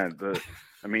 100%.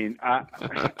 I mean, I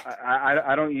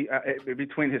don't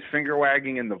between his finger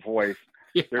wagging and the voice.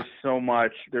 Yeah. There's so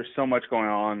much going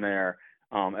on there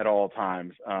at all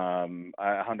times.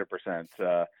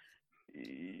 100%.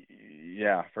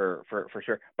 Yeah, for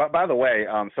sure. But by the way,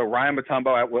 so Ryan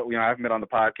Mutombo, I haven't been on the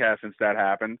podcast since that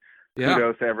happened. Yeah.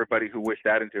 Kudos to everybody who wished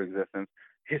that into existence.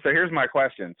 So here's my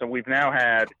question. So we've now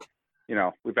had,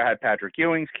 we've had Patrick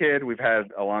Ewing's kid, we've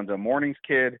had Alonzo Mourning's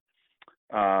kid,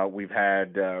 we've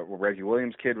had Reggie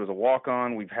Williams' kid was a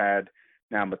walk-on. We've had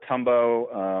now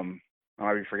Mutombo. I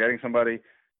might be forgetting somebody.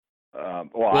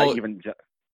 Who?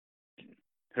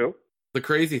 The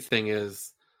crazy thing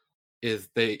is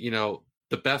they,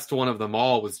 the best one of them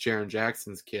all was Jaren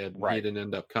Jackson's kid. Right. He didn't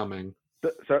end up coming.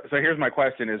 So here's my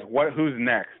question: is who's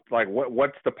next? Like,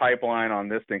 what's the pipeline on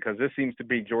this thing? Because this seems to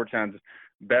be Georgetown's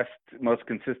best, most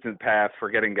consistent path for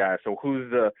getting guys. So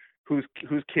whose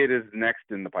kid is next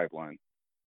in the pipeline?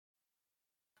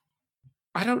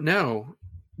 I don't know.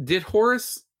 Did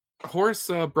Horace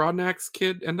Broadnack's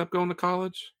kid end up going to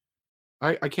college?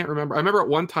 I can't remember. I remember at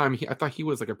one time I thought he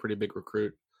was like a pretty big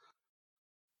recruit.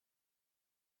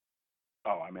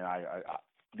 Oh, I mean, I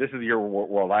this is your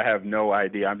world. I have no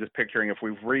idea. I'm just picturing if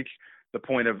we've reached the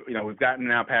point of, we've gotten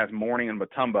now past Mourning and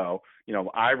Mutombo,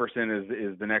 Iverson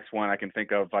is the next one I can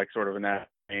think of, like sort of in that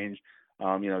range.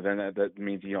 Then that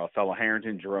means, Othello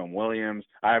Harrington, Jerome Williams.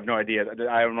 I have no idea.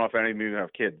 I don't know if any of them even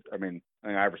have kids. I think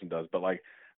Iverson does, but like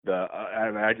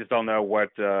I just don't know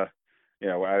what, I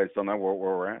just don't know where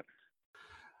we're at.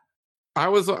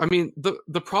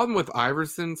 The problem with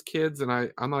Iverson's kids,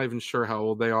 and I'm not even sure how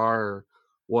old they are or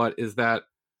what, is that,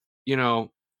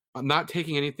 I'm not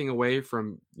taking anything away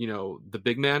from, the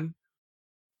big men,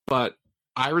 but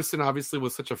Iverson obviously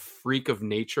was such a freak of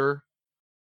nature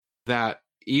that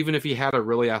even if he had a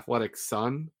really athletic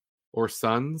son, or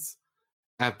sons,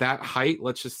 at that height,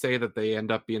 let's just say that they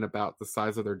end up being about the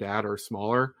size of their dad or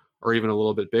smaller or even a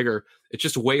little bit bigger. It's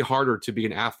just way harder to be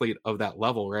an athlete of that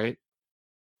level, right?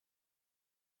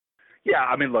 Yeah,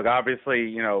 I mean, look,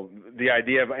 obviously, the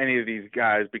idea of any of these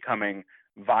guys becoming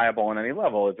viable on any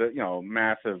level is a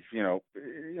massive,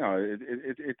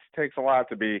 it takes a lot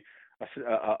to be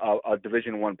a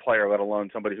Division One player, let alone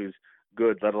somebody who's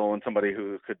good, let alone somebody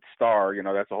who could star.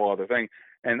 That's a whole other thing.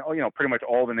 And pretty much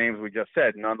all the names we just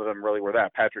said, none of them really were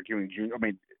that. Patrick Ewing Jr. I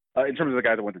mean, in terms of the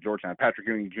guys that went to Georgetown, Patrick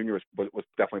Ewing Jr. was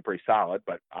definitely pretty solid,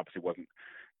 but obviously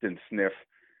didn't sniff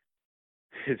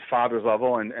his father's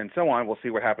level, and so on. We'll see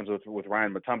what happens with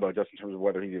Ryan Mutombo, just in terms of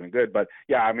whether he's even good. But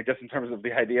yeah, I mean, just in terms of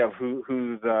the idea of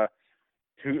who's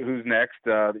next,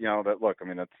 that look, I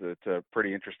mean, it's a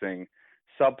pretty interesting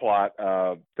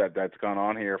subplot that's gone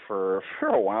on here for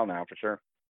a while now, for sure.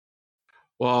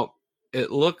 Well,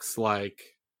 it looks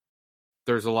like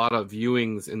there's a lot of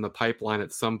viewings in the pipeline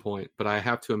at some point, but I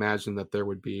have to imagine that there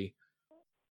would be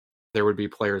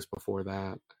players before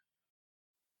that.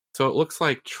 So it looks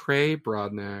like Trey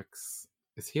Broadnax,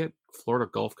 is he at Florida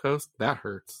Gulf Coast? That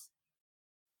hurts.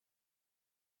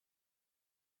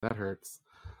 That hurts.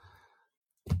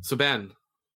 So Ben.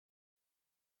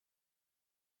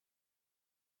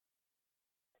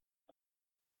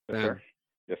 Yes, sir.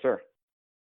 Yes, sir.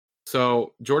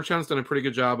 So Georgetown's done a pretty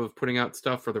good job of putting out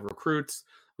stuff for the recruits.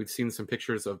 We've seen some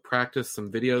pictures of practice,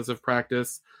 some videos of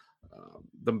practice.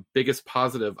 The biggest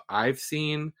positive I've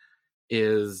seen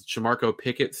is Jamarco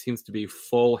Pickett seems to be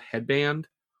full headband.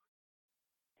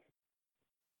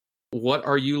 What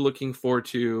are you looking forward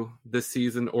to this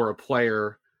season, or a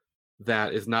player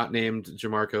that is not named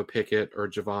Jamarco Pickett or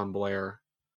Javon Blair?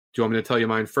 Do you want me to tell you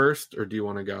mine first, or do you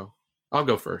want to go? I'll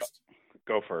go first.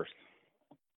 Go first.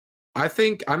 I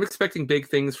think I'm expecting big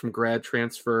things from grad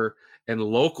transfer and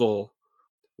local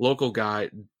guy,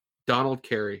 Donald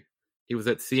Carey. He was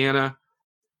at Siena.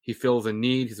 He fills a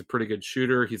need. He's a pretty good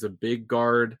shooter. He's a big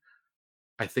guard.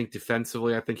 I think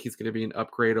defensively, I think he's going to be an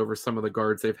upgrade over some of the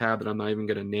guards they've had that I'm not even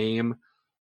going to name.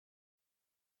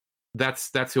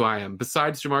 That's who I am.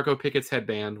 Besides Jamarco Pickett's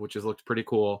headband, which has looked pretty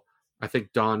cool, I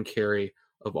think Don Carey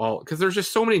of all, because there's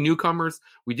just so many newcomers.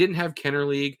 We didn't have Kenner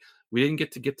League. We didn't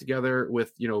get together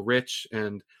with Rich,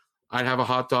 and I'd have a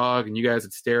hot dog, and you guys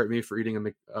would stare at me for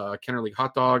eating a Kenner League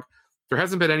hot dog. There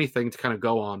hasn't been anything to kind of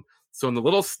go on. So in the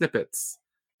little snippets,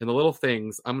 in the little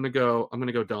things, I'm gonna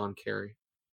go Don Carey.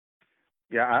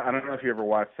 Yeah, I don't know if you ever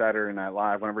watched Saturday Night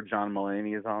Live. Whenever John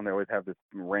Mulaney is on, they always have this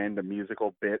random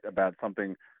musical bit about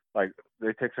something. Like,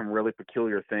 they take some really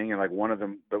peculiar thing, and like one of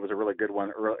them that was a really good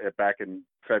one back in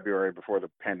February before the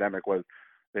pandemic was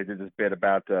they did this bit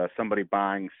about somebody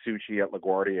buying sushi at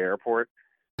LaGuardia Airport,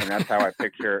 and that's how I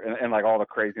picture and like all the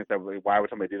craziness that why would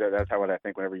somebody do that? That's how I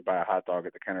think whenever you buy a hot dog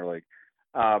at the Kenner League.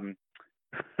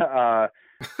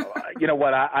 You know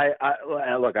what?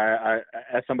 I look. I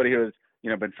as somebody who has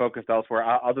been focused elsewhere,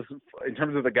 I'll just, in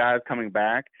terms of the guys coming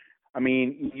back. I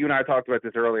mean, you and I talked about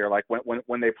this earlier. Like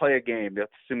when they play a game,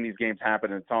 let's assume these games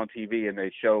happen and it's on TV and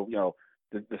they show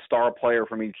the star player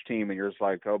from each team, and you're just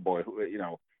like, oh boy,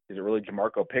 is it really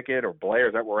Jamarco Pickett or Blair?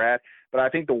 Is that where we're at? But I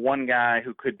think the one guy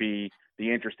who could be the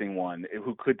interesting one,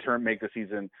 who could make the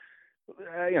season.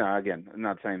 Again, I'm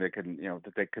not saying they couldn't,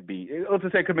 that they could be. Let's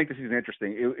just say could make the season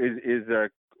interesting. Is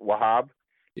Wahab?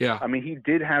 Yeah. I mean, he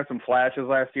did have some flashes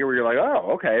last year where you're like,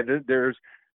 oh, okay, there's.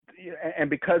 And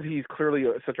because he's clearly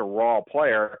such a raw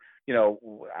player,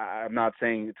 I'm not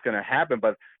saying it's going to happen,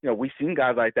 but we've seen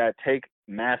guys like that take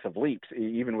massive leaps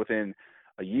even within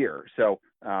a year. So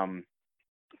I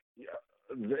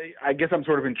guess I'm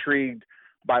sort of intrigued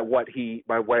by what he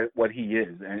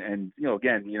is, and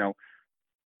again,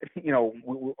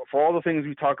 for all the things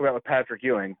we talk about with Patrick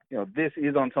Ewing, this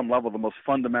is on some level the most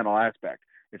fundamental aspect.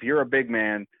 If you're a big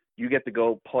man, you get to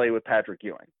go play with Patrick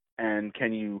Ewing, and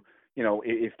can you?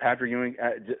 If Patrick Ewing,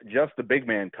 just the big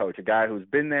man coach, a guy who's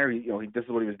been there, this is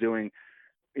what he was doing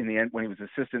in the end when he was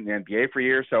assistant in the NBA for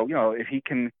years. So, if he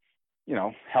can,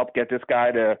 help get this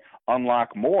guy to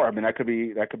unlock more, I mean, that could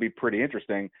be pretty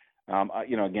interesting.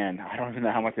 Again, I don't even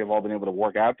know how much they've all been able to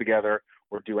work out together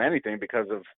or do anything because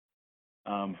of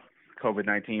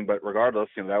COVID-19. But regardless,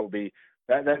 that would be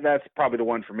that's probably the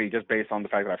one for me, just based on the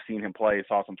fact that I've seen him play,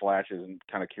 saw some flashes, and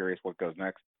kind of curious what goes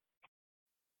next.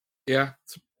 Yeah,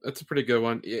 that's a pretty good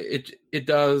one. It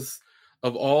does,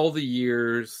 of all the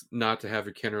years not to have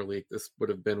a Kenner League, this would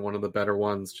have been one of the better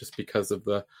ones, just because of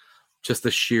the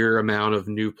sheer amount of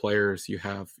new players you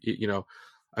have.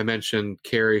 I mentioned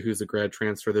Carey, who's a grad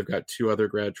transfer. They've got 2 other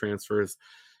grad transfers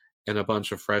and a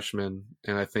bunch of freshmen,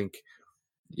 and I think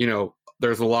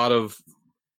there's a lot of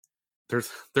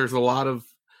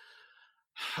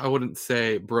I wouldn't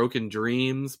say broken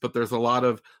dreams, but there's a lot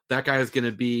of that guy is going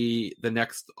to be the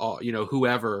next,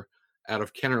 whoever out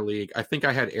of Kenner League. I think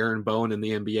I had Aaron Bowen in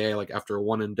the NBA, like after a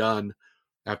one and done,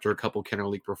 after a couple Kenner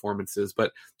League performances.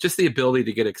 But just the ability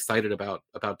to get excited about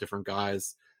different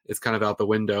guys is kind of out the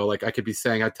window. Like I could be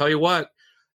saying, I tell you what,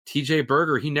 TJ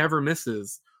Berger, he never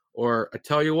misses. Or I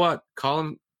tell you what,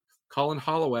 Colin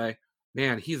Holloway,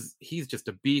 man, he's just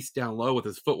a beast down low with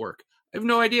his footwork. I have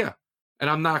no idea. And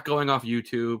I'm not going off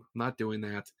YouTube. I'm not doing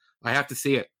that. I have to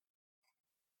see it.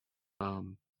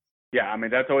 Yeah, I mean,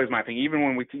 that's always my thing. Even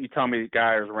when you tell me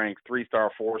guys rank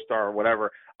 3-star, 4-star, or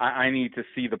whatever, I need to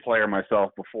see the player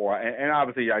myself before. And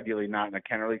obviously, ideally not in a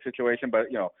Kenner League situation, but,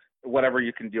 whatever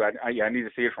you can do, I need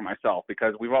to see it for myself,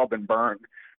 because we've all been burned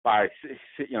by,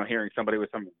 hearing somebody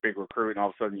with some big recruit, and all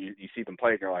of a sudden you see them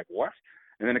play and you're like, what?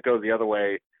 And then it goes the other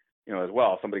way, as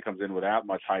well. Somebody comes in without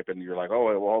much hype and you're like, oh,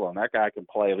 well, hold on, that guy can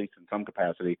play at least in some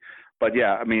capacity. But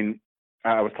yeah, I mean,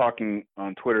 I was talking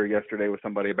on Twitter yesterday with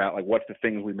somebody about like what's the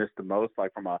things we missed the most,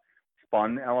 like from a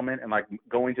fun element, and like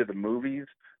going to the movies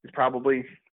is probably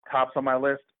tops on my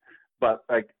list. But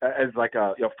like as like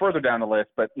a further down the list,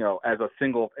 but as a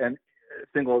single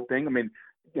thing, I mean,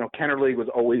 Kenner League was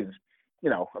always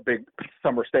a big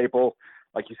summer staple.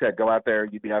 Like you said, go out there,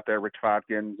 you'd be out there, Rich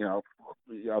Fotkin,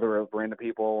 other random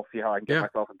people, see how I can get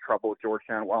myself in trouble with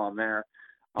Georgetown while I'm there.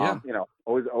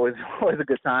 Always a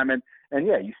good time. And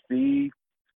yeah, you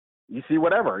see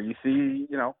whatever. You see,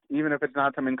 even if it's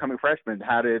not some incoming freshman,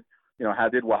 how did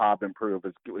Wahab improve?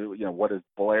 What is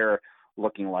Blair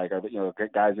looking like? Are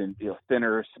guys in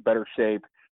thinner, better shape?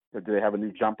 Do they have a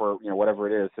new jumper? Whatever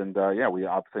it is. And we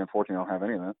obviously, unfortunately, don't have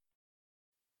any of that.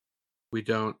 We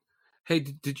don't. Hey,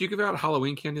 did you give out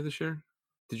Halloween candy this year?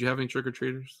 Did you have any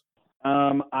trick-or-treaters?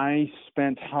 I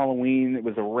spent Halloween. It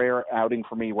was a rare outing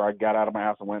for me where I got out of my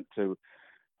house and went to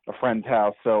a friend's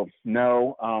house. So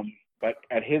no, but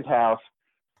at his house,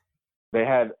 they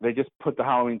just put the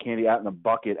Halloween candy out in a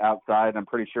bucket outside. And I'm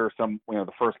pretty sure the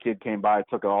first kid came by,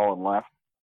 took it all and left.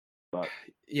 But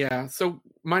yeah, so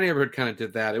my neighborhood kind of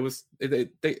did that. It was they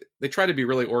try to be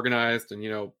really organized and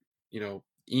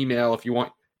email if you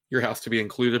want your house to be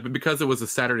included, but because it was a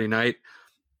Saturday night,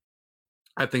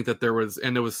 I think that there was,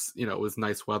 and it was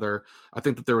nice weather, I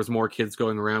think that there was more kids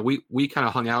going around. We kind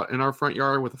of hung out in our front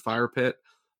yard with a fire pit,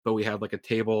 but we had like a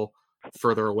table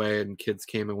further away and kids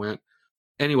came and went.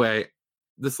 Anyway,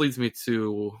 this leads me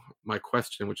to my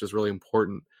question, which is really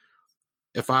important.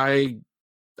 If I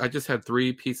just had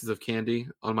 3 pieces of candy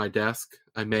on my desk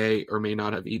I may or may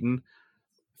not have eaten.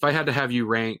 If I had to have you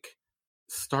rank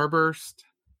Starburst,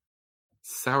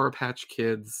 Sour Patch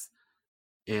Kids,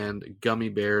 and Gummy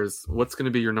Bears, what's going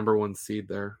to be your number 1 seed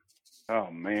there? Oh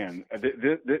man,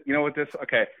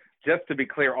 okay, just to be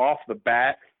clear off the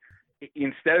bat,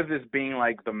 instead of this being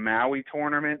like the Maui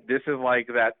tournament, this is like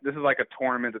a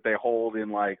tournament that they hold in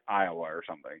like Iowa or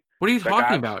something. What are you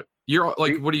talking about? You're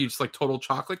like, what are you, just like total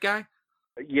chocolate guy?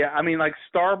 Yeah, I mean, like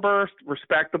Starburst,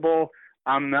 respectable.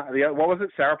 I'm not. What was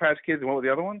it? Sour Patch Kids, and what was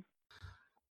the other one?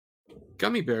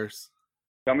 Gummy Bears.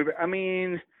 I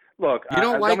mean, look, you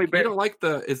don't like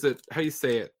the, is it, how you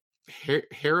say it?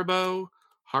 Haribo?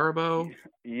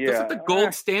 Yeah. That's like the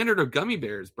gold standard of gummy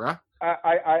bears, bruh.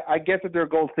 I get that they're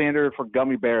gold standard for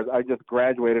gummy bears. I just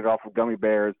graduated off of gummy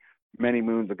bears many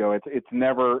moons ago. It's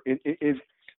never,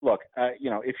 look,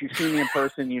 if you've seen me in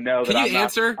person, you know that Can you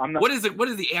answer? What is it? What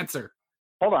is the answer?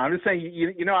 Hold on. I'm just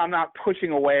saying, I'm not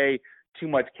pushing away too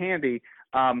much candy.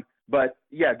 But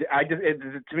yeah,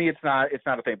 to me, it's not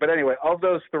a thing. But anyway, of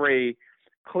those 3,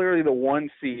 clearly the 1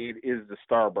 seed is the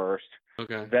Starburst.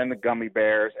 Okay. Then the Gummy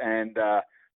Bears and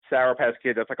Sour Patch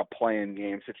Kid. That's like a play-in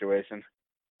game situation.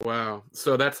 Wow.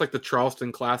 So that's like the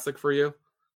Charleston Classic for you?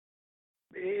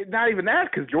 Not even that,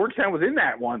 because Georgetown was in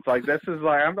that once. Like this is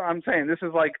like I'm saying this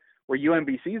is like where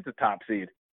UMBC is the top seed.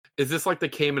 Is this like the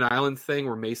Cayman Islands thing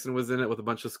where Mason was in it with a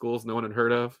bunch of schools no one had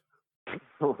heard of?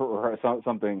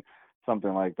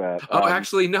 Something like that. Oh,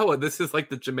 actually, no. This is like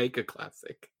the Jamaica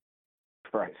Classic.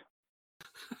 Right.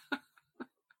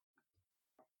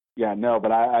 Yeah, no,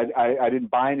 but I didn't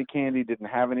buy any candy. Didn't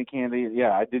have any candy.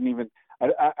 Yeah, I didn't even.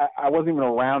 I wasn't even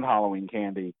around Halloween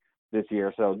candy this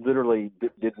year, so literally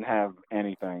didn't have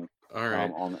anything. All right.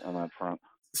 On that front.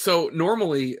 So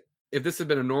normally, if this had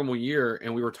been a normal year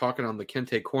and we were talking on the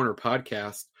Kente Corner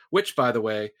podcast, which, by the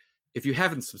way, if you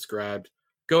haven't subscribed,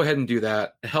 go ahead and do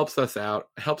that. It helps us out.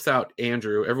 It helps out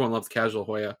Andrew. Everyone loves Casual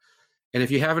Hoya. And if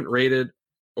you haven't rated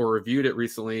or reviewed it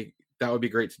recently, that would be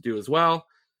great to do as well.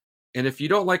 And if you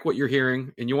don't like what you're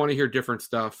hearing and you want to hear different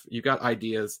stuff, you got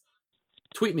ideas,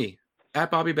 tweet me at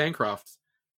Bobby Bancroft.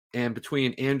 And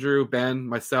between Andrew, Ben,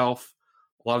 myself,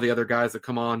 a lot of the other guys that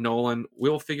come on, Nolan,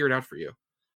 we'll figure it out for you.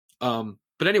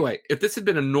 But anyway, if this had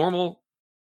been a normal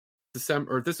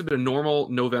December, or if this had been a normal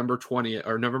November 20th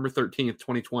or November 13th,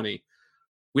 2020,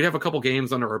 we'd have a couple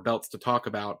games under our belts to talk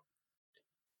about.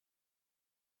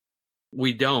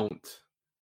 We don't.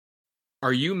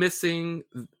 Are you missing?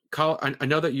 I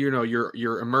know that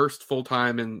you're immersed full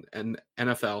time in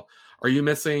NFL. Are you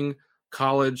missing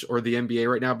college or the NBA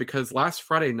right now? Because last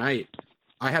Friday night,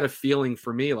 I had a feeling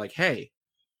for me like, hey,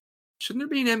 shouldn't there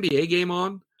be an NBA game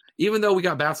on? Even though we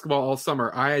got basketball all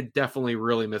summer, I definitely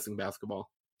really missing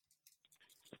basketball.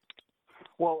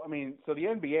 Well, I mean, so the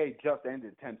NBA just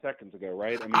ended 10 seconds ago,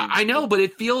 right? I mean, I know, but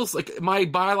it feels like my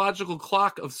biological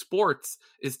clock of sports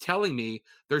is telling me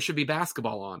there should be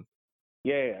basketball on.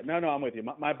 Yeah. No, I'm with you.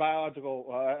 My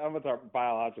biological, I'm with our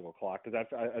biological clock because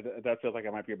that feels like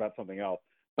it might be about something else.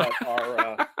 But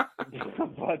our,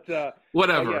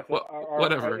 whatever, yeah, so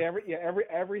whatever.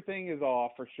 Everything is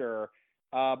off for sure.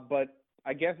 But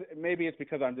I guess maybe it's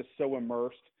because I'm just so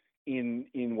immersed in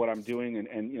what I'm doing,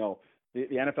 and the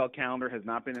NFL calendar has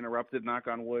not been interrupted, knock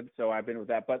on wood. So I've been with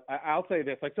that. But I'll say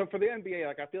this, so for the NBA,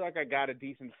 I feel like I got a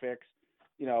decent fix,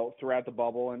 throughout the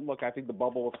bubble. And look, I think the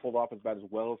bubble was pulled off about as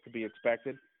well as could be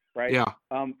expected, right? Yeah.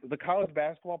 The college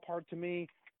basketball part to me,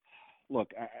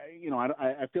 look,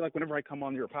 I feel like whenever I come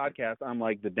on your podcast, I'm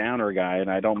like the downer guy,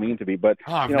 and I don't mean to be, but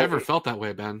I've never felt that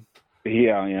way, Ben.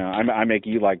 Yeah, I make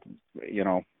you like,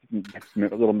 a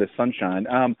little Miss Sunshine.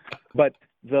 But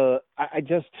college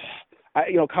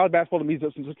basketball to me is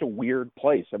just such a weird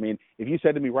place. I mean, if you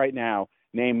said to me right now,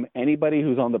 name anybody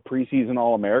who's on the preseason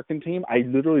All-American team, I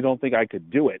literally don't think I could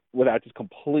do it without just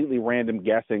completely random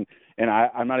guessing. And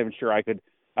I'm not even sure I could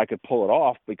pull it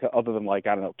off, because other than like,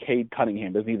 I don't know, Cade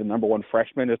Cunningham, isn't he the number one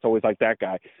freshman? It's always like that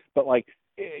guy. But like,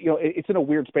 it's in a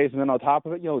weird space. And then on top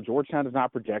of it, Georgetown is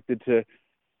not projected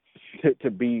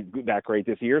to be that great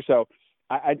this year. So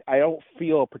I don't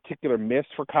feel a particular miss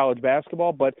for college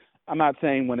basketball, but I'm not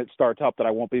saying when it starts up that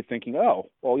I won't be thinking, oh,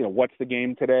 well, what's the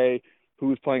game today?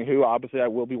 Who's playing who? Obviously, I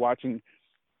will be watching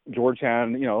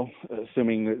Georgetown,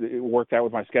 assuming it worked out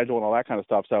with my schedule and all that kind of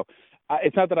stuff. So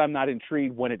it's not that I'm not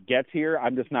intrigued when it gets here.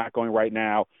 I'm just not going right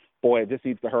now, boy, this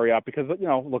needs to hurry up, because,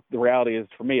 look, the reality is,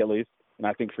 for me at least, and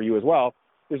I think for you as well,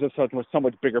 there's just so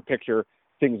much bigger picture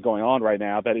things going on right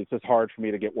now that it's just hard for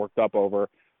me to get worked up over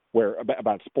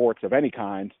about sports of any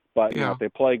kind. But, if they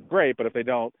play, great. But if they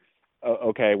don't,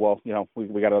 okay, well,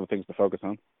 we got other things to focus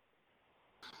on.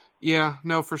 Yeah,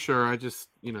 no, for sure. I just,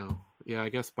 I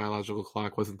guess biological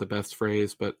clock wasn't the best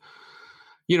phrase, but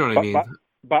you know what I mean.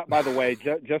 By the way,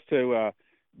 just to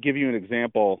give you an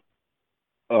example,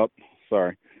 just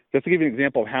to give you an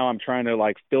example of how I'm trying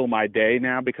to fill my day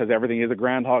now, because everything is a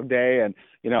Groundhog Day. And,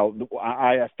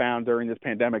 I have found during this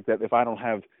pandemic that if I don't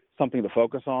have something to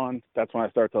focus on, that's when I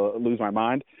start to lose my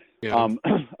mind. Yeah.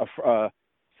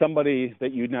 Somebody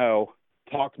that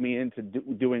talked me into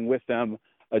doing with them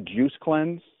a juice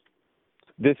cleanse.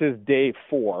 This is day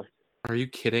 4. Are you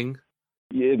kidding?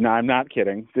 Yeah, no, I'm not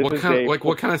kidding. What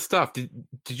kind of stuff? Did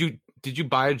you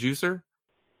buy a juicer?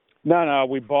 No,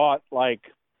 we bought some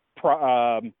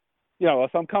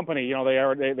company,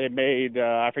 they made,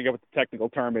 I forget what the technical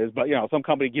term is, but, some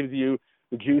company gives you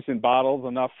the juice in bottles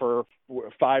enough for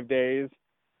 5 days.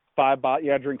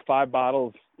 Drink 5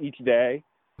 bottles each day.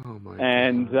 Oh my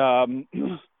and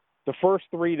the first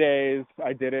 3 days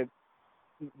I did it,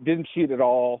 didn't cheat at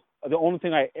all. The only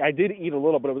thing I did eat a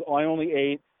little, but I only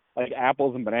ate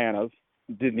apples and bananas.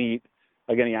 Didn't eat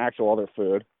any actual other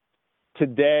food.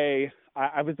 Today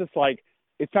I was just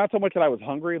it's not so much that I was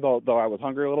hungry, though I was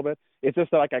hungry a little bit. It's just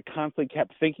that I constantly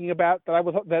kept thinking about that I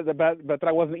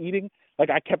wasn't eating.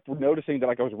 I kept noticing that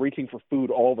I was reaching for food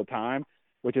all the time,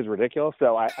 which is ridiculous.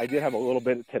 So I did have a little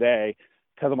bit today,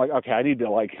 because I'm okay, I need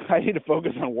to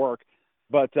focus on work.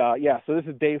 But so this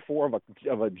is day 4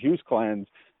 of a juice cleanse,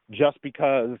 just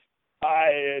because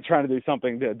I trying to do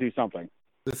something.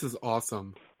 This is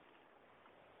awesome.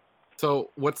 So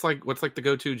what's the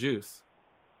go-to juice?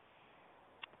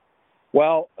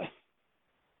 Well,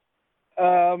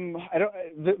 I don't.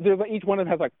 Each one of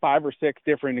them has 5 or 6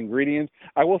 different ingredients.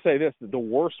 I will say this: the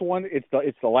worst one, it's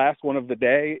the last one of the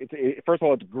day. First of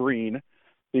all, it's green,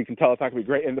 so you can tell it's not going to be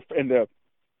great. And the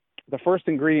first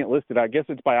ingredient listed, I guess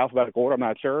it's by alphabetical order, I'm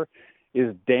not sure,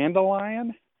 is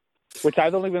dandelion, which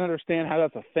I don't even understand how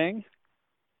that's a thing.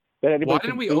 Why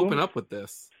didn't we open up with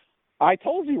this? I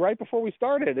told you right before we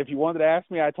started. If you wanted to ask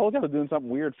me, I told you I was doing something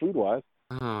weird food-wise.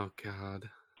 Oh, God.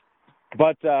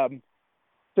 But, so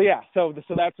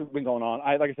that's what's been going on.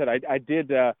 Like I said, I did,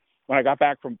 when I got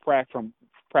back from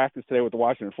practice today with the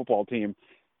Washington football team,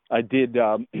 I did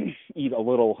eat a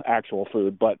little actual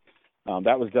food. But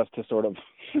That was just to sort of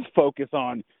focus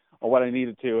on what I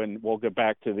needed to, and we'll get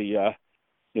back to the,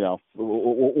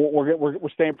 we're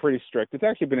staying pretty strict. It's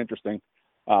actually been interesting,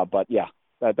 but yeah,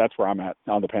 that's where I'm at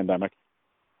on the pandemic.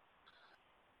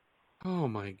 Oh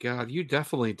my God, you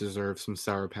definitely deserve some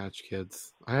Sour Patch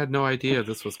Kids. I had no idea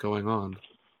this was going on.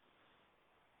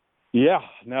 Yeah,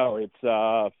 no,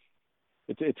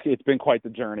 it's been quite the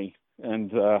journey,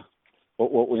 and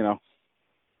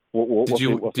we'll Did see,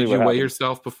 you we'll did see you what weigh happens.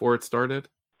 yourself before it started?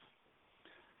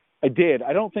 I did.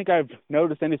 I don't think I've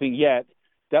noticed anything yet.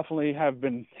 Definitely have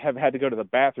had to go to the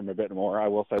bathroom a bit more. I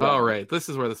will say that. All right, this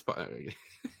is where the spot.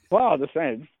 Wow, the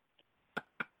same.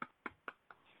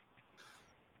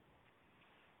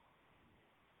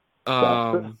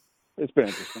 It's been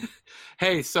interesting.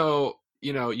 Hey, so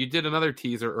you did another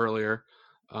teaser earlier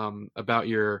about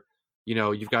your,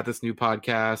 you've got this new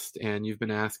podcast and you've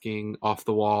been asking off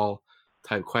the wall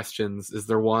type questions. Is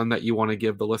there one that you want to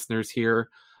give the listeners here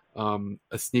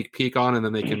a sneak peek on, and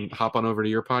then they can hop on over to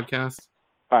your podcast?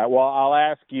 All right. Well, I'll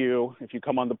ask you if you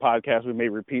come on the podcast. We may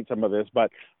repeat some of this,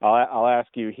 but I'll ask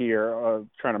you here.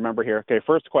 Trying to remember here. Okay.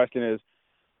 First question is,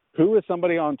 who is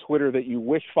somebody on Twitter that you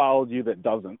wish followed you that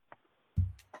doesn't?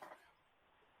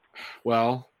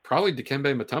 Well, probably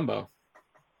Dikembe Mutombo.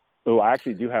 Oh, I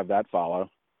actually do have that follow.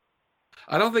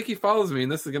 I don't think he follows me,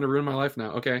 and this is going to ruin my life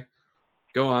now. Okay,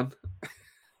 go on.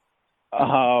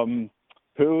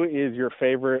 Who is your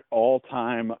favorite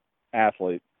all-time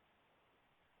athlete?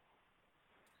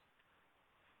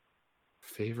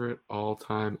 Favorite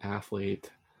all-time athlete?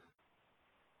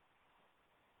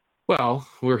 Well,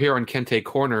 we're here on Kente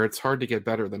Corner. It's hard to get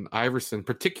better than Iverson.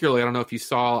 Particularly, I don't know if you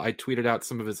saw, I tweeted out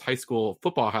some of his high school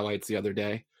football highlights the other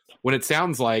day. When it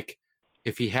sounds like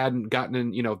if he hadn't gotten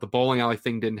in, the bowling alley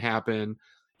thing didn't happen,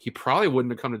 he probably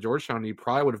wouldn't have come to Georgetown. He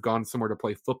probably would have gone somewhere to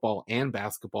play football and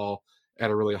basketball at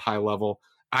a really high level.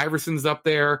 Iverson's up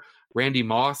there. Randy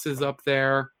Moss is up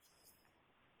there.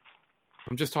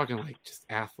 I'm just talking like just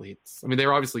athletes. I mean, they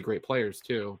were obviously great players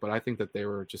too, but I think that they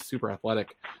were just super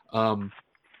athletic. I'm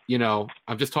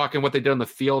just talking what they did on the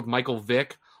field. Michael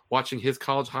Vick, watching his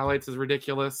college highlights is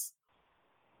ridiculous.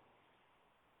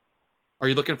 Are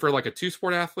you looking for like a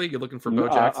two-sport athlete? You're looking for Bo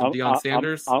Jackson, Deion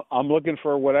Sanders? I'm looking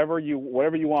for whatever you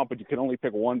want, but you can only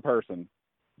pick one person.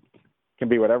 It can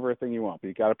be whatever thing you want, but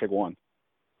you got to pick one.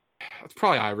 It's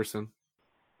probably Iverson.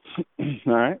 All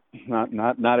right,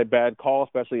 not a bad call,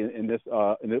 especially in this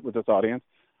with this audience.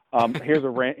 Here's a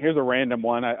random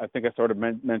one. I think I sort of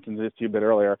mentioned this to you a bit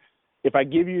earlier. If I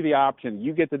give you the option,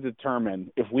 you get to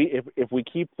determine if we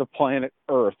keep the planet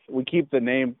Earth, we keep the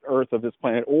name Earth of this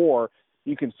planet, or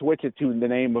you can switch it to the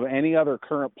name of any other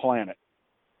current planet.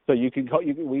 So we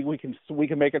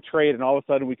can make a trade, and all of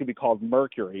a sudden we could be called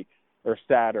Mercury or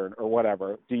Saturn or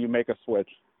whatever. Do you make a switch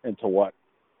into what?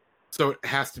 So it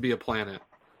has to be a planet.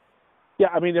 Yeah,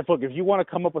 I mean, if you want to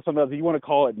come up with something else, you want to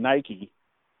call it Nike,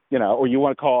 or you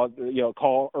want to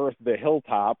call Earth the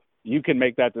hilltop, you can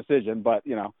make that decision. But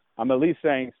I'm at least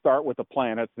saying start with the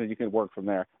planets, and then you can work from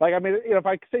there. Like, I mean, if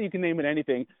I say you can name it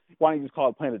anything, why don't you just call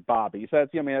it Planet Bobby? So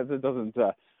it doesn't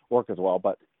work as well.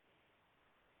 But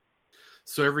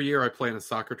so every year I play in a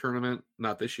soccer tournament,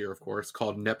 not this year, of course,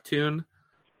 called Neptune.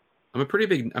 I'm a pretty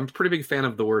big fan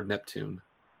of the word Neptune.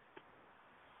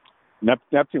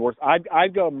 Neptune works.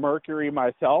 I'd go Mercury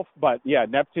myself, but yeah,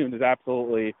 Neptune is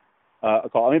absolutely a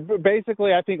call. I mean,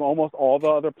 basically, I think almost all the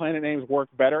other planet names work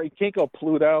better. You can't go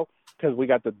Pluto because we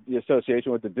got the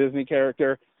association with the Disney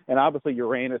character, and obviously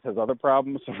Uranus has other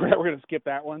problems, so we're going to skip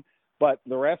that one. But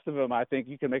the rest of them, I think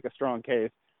you can make a strong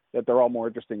case that they're all more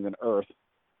interesting than Earth.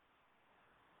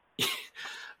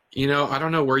 I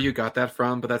don't know where you got that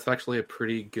from, but that's actually a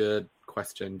pretty good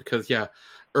question because, yeah,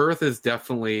 Earth is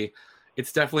definitely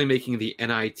making the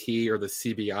NIT or the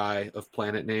CBI of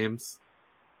planet names.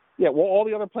 Yeah, well, all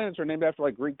the other planets are named after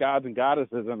like Greek gods and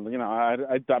goddesses, and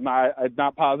I'm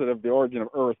not positive the origin of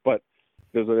Earth, but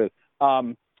it is what it is.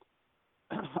 All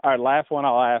right, last one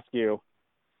I'll ask you.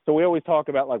 So we always talk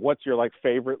about like what's your like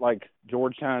favorite like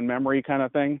Georgetown memory kind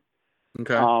of thing.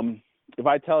 Okay. If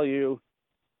I tell you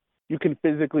can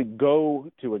physically go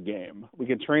to a game, we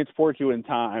can transport you in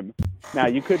time. Now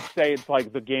you could say it's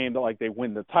like the game that like they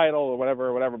win the title or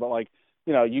whatever, but like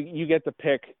you get to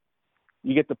pick.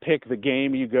 You get to pick the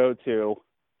game you go to.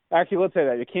 Actually, let's say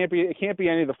that it can't be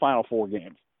any of the Final Four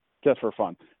games, just for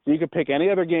fun. So you can pick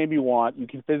any other game you want. You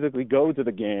can physically go to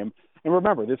the game. And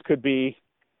remember, this could be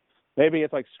maybe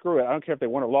it's like screw it. I don't care if they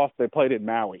won or lost. They played in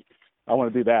Maui. I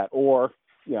want to do that, or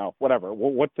whatever.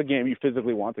 What's the game you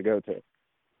physically want to go to?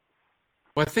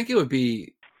 Well, I think it would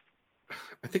be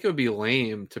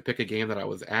lame to pick a game that I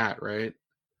was at, right?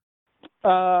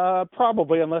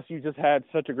 Probably, unless you just had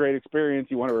such a great experience,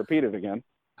 you want to repeat it again.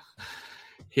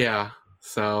 Yeah.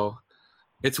 So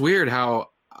it's weird how,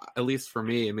 at least for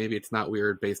me, and maybe it's not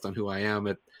weird based on who I am,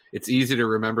 it's easy to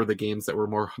remember the games that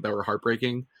were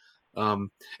heartbreaking.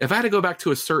 If I had to go back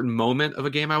to a certain moment of a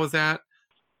game I was at,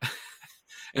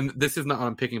 and this is not what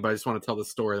I'm picking, but I just want to tell the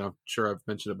story. I'm sure I've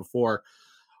mentioned it before.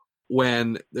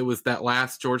 When it was that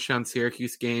last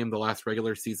Georgetown-Syracuse game, the last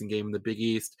regular season game in the Big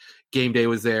East, game day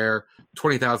was there,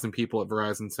 20,000 people at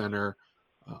Verizon Center.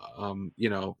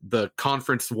 The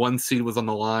conference 1 seed was on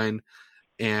the line,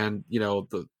 and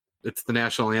it's the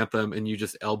national anthem, and you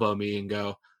just elbow me and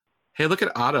go, "Hey, look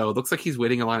at Otto. Looks like he's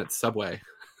waiting in line at Subway."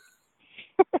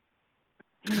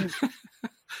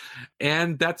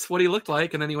 And that's what he looked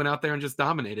like, and then he went out there and just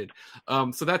dominated.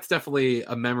 So that's definitely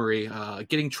a memory.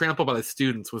 Getting trampled by the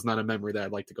students was not a memory that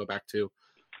I'd like to go back to.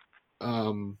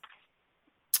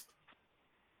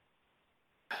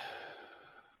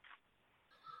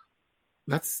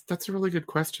 That's a really good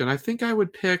question. I think I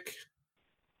would pick.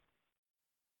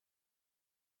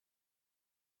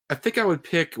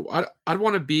 I'd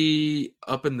want to be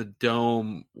up in the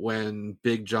dome when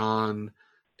Big John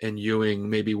and Ewing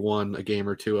maybe won a game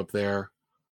or two up there.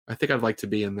 I think I'd like to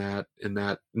be in that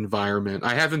environment.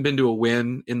 I haven't been to a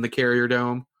win in the Carrier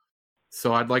Dome,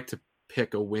 so I'd like to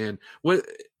pick a win. What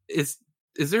is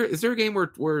there a game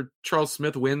where Charles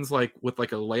Smith wins with a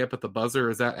layup at the buzzer? Or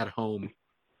is that at home?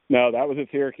 No, that was at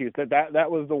Syracuse.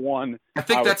 That was the one. I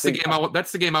think that's the game.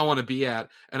 That's the game I want to be at,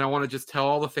 and I want to just tell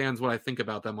all the fans what I think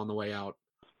about them on the way out.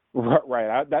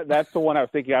 Right. That's the one I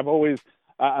was thinking. I've always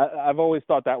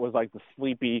thought that was like the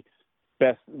sleepy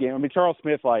best game. I mean, Charles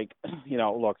Smith,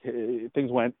 look,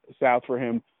 things went south for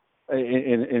him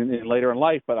in later in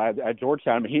life, but at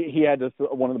Georgetown, I mean, he had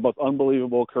one of the most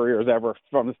unbelievable careers ever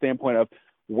from the standpoint of,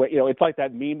 it's like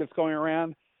that meme that's going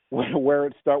around where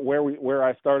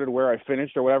I started, where I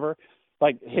finished, or whatever.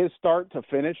 Like his start to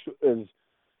finish is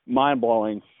mind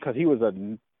blowing because he was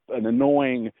an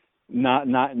annoying,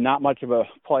 not much of a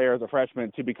player as a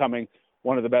freshman to becoming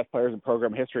one of the best players in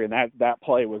program history, and that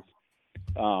play was,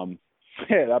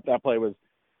 that play was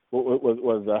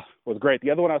great.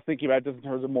 The other one I was thinking about, just in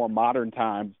terms of more modern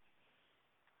times,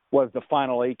 was the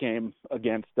final Elite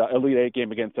Eight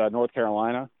game against North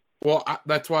Carolina. Well,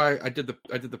 that's why I did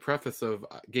the preface of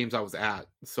games I was at.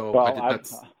 So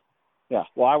yeah.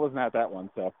 Well, I wasn't at that one,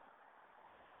 so.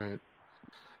 Right.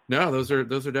 No, those are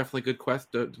definitely good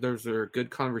those are good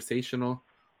conversational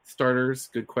starters,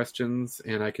 good questions,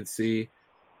 and I could see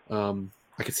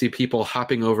people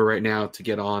hopping over right now to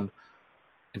get on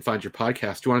and find your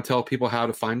podcast. Do you want to tell people how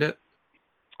to find it?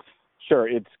 Sure.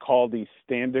 It's called the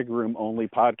Standig Room Only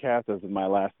Podcast, as in my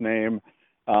last name.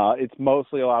 It's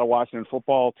mostly a lot of Washington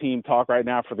football team talk right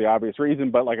now for the obvious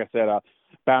reason, but like I said,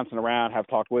 bouncing around, have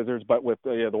talked Wizards, but with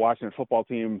the Washington football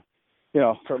team,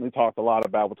 certainly talked a lot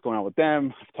about what's going on with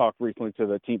them. I've talked recently to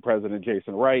the team president,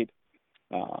 Jason Wright,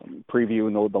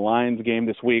 previewing the Lions game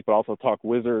this week, but also talked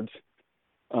Wizards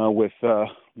with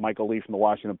Michael Lee from the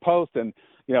Washington Post. And,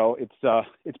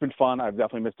 it's been fun. I've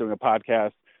definitely missed doing a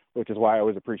podcast, which is why I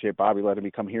always appreciate Bobby letting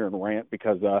me come here and rant,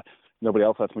 because nobody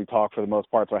else lets me talk for the most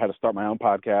part, so I had to start my own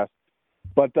podcast.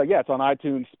 But, it's on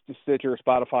iTunes, Stitcher,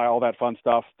 Spotify, all that fun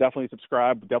stuff. Definitely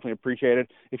subscribe. Definitely appreciate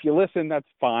it. If you listen, that's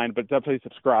fine, but definitely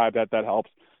subscribe. That helps,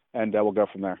 and we'll go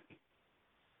from there.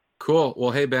 Cool.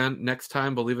 Well, hey, Ben, next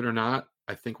time, believe it or not,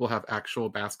 I think we'll have actual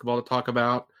basketball to talk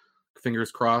about,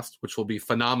 fingers crossed, which will be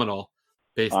phenomenal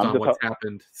based on what's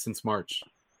happened since March.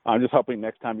 I'm just hoping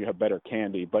next time you have better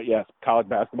candy. But, yes, college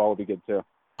basketball will be good, too.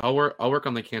 I'll work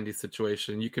on the candy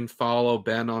situation. You can follow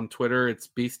Ben on Twitter. It's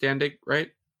bstandig,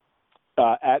 right?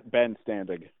 At Ben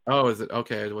Standig. Oh, is it?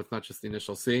 Okay. Well, it's not just the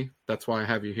initial. See, that's why I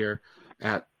have you here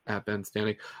at Ben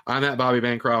Standig. I'm at Bobby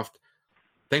Bancroft.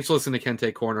 Thanks for listening to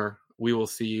Kente Corner. We will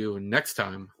see you next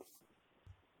time.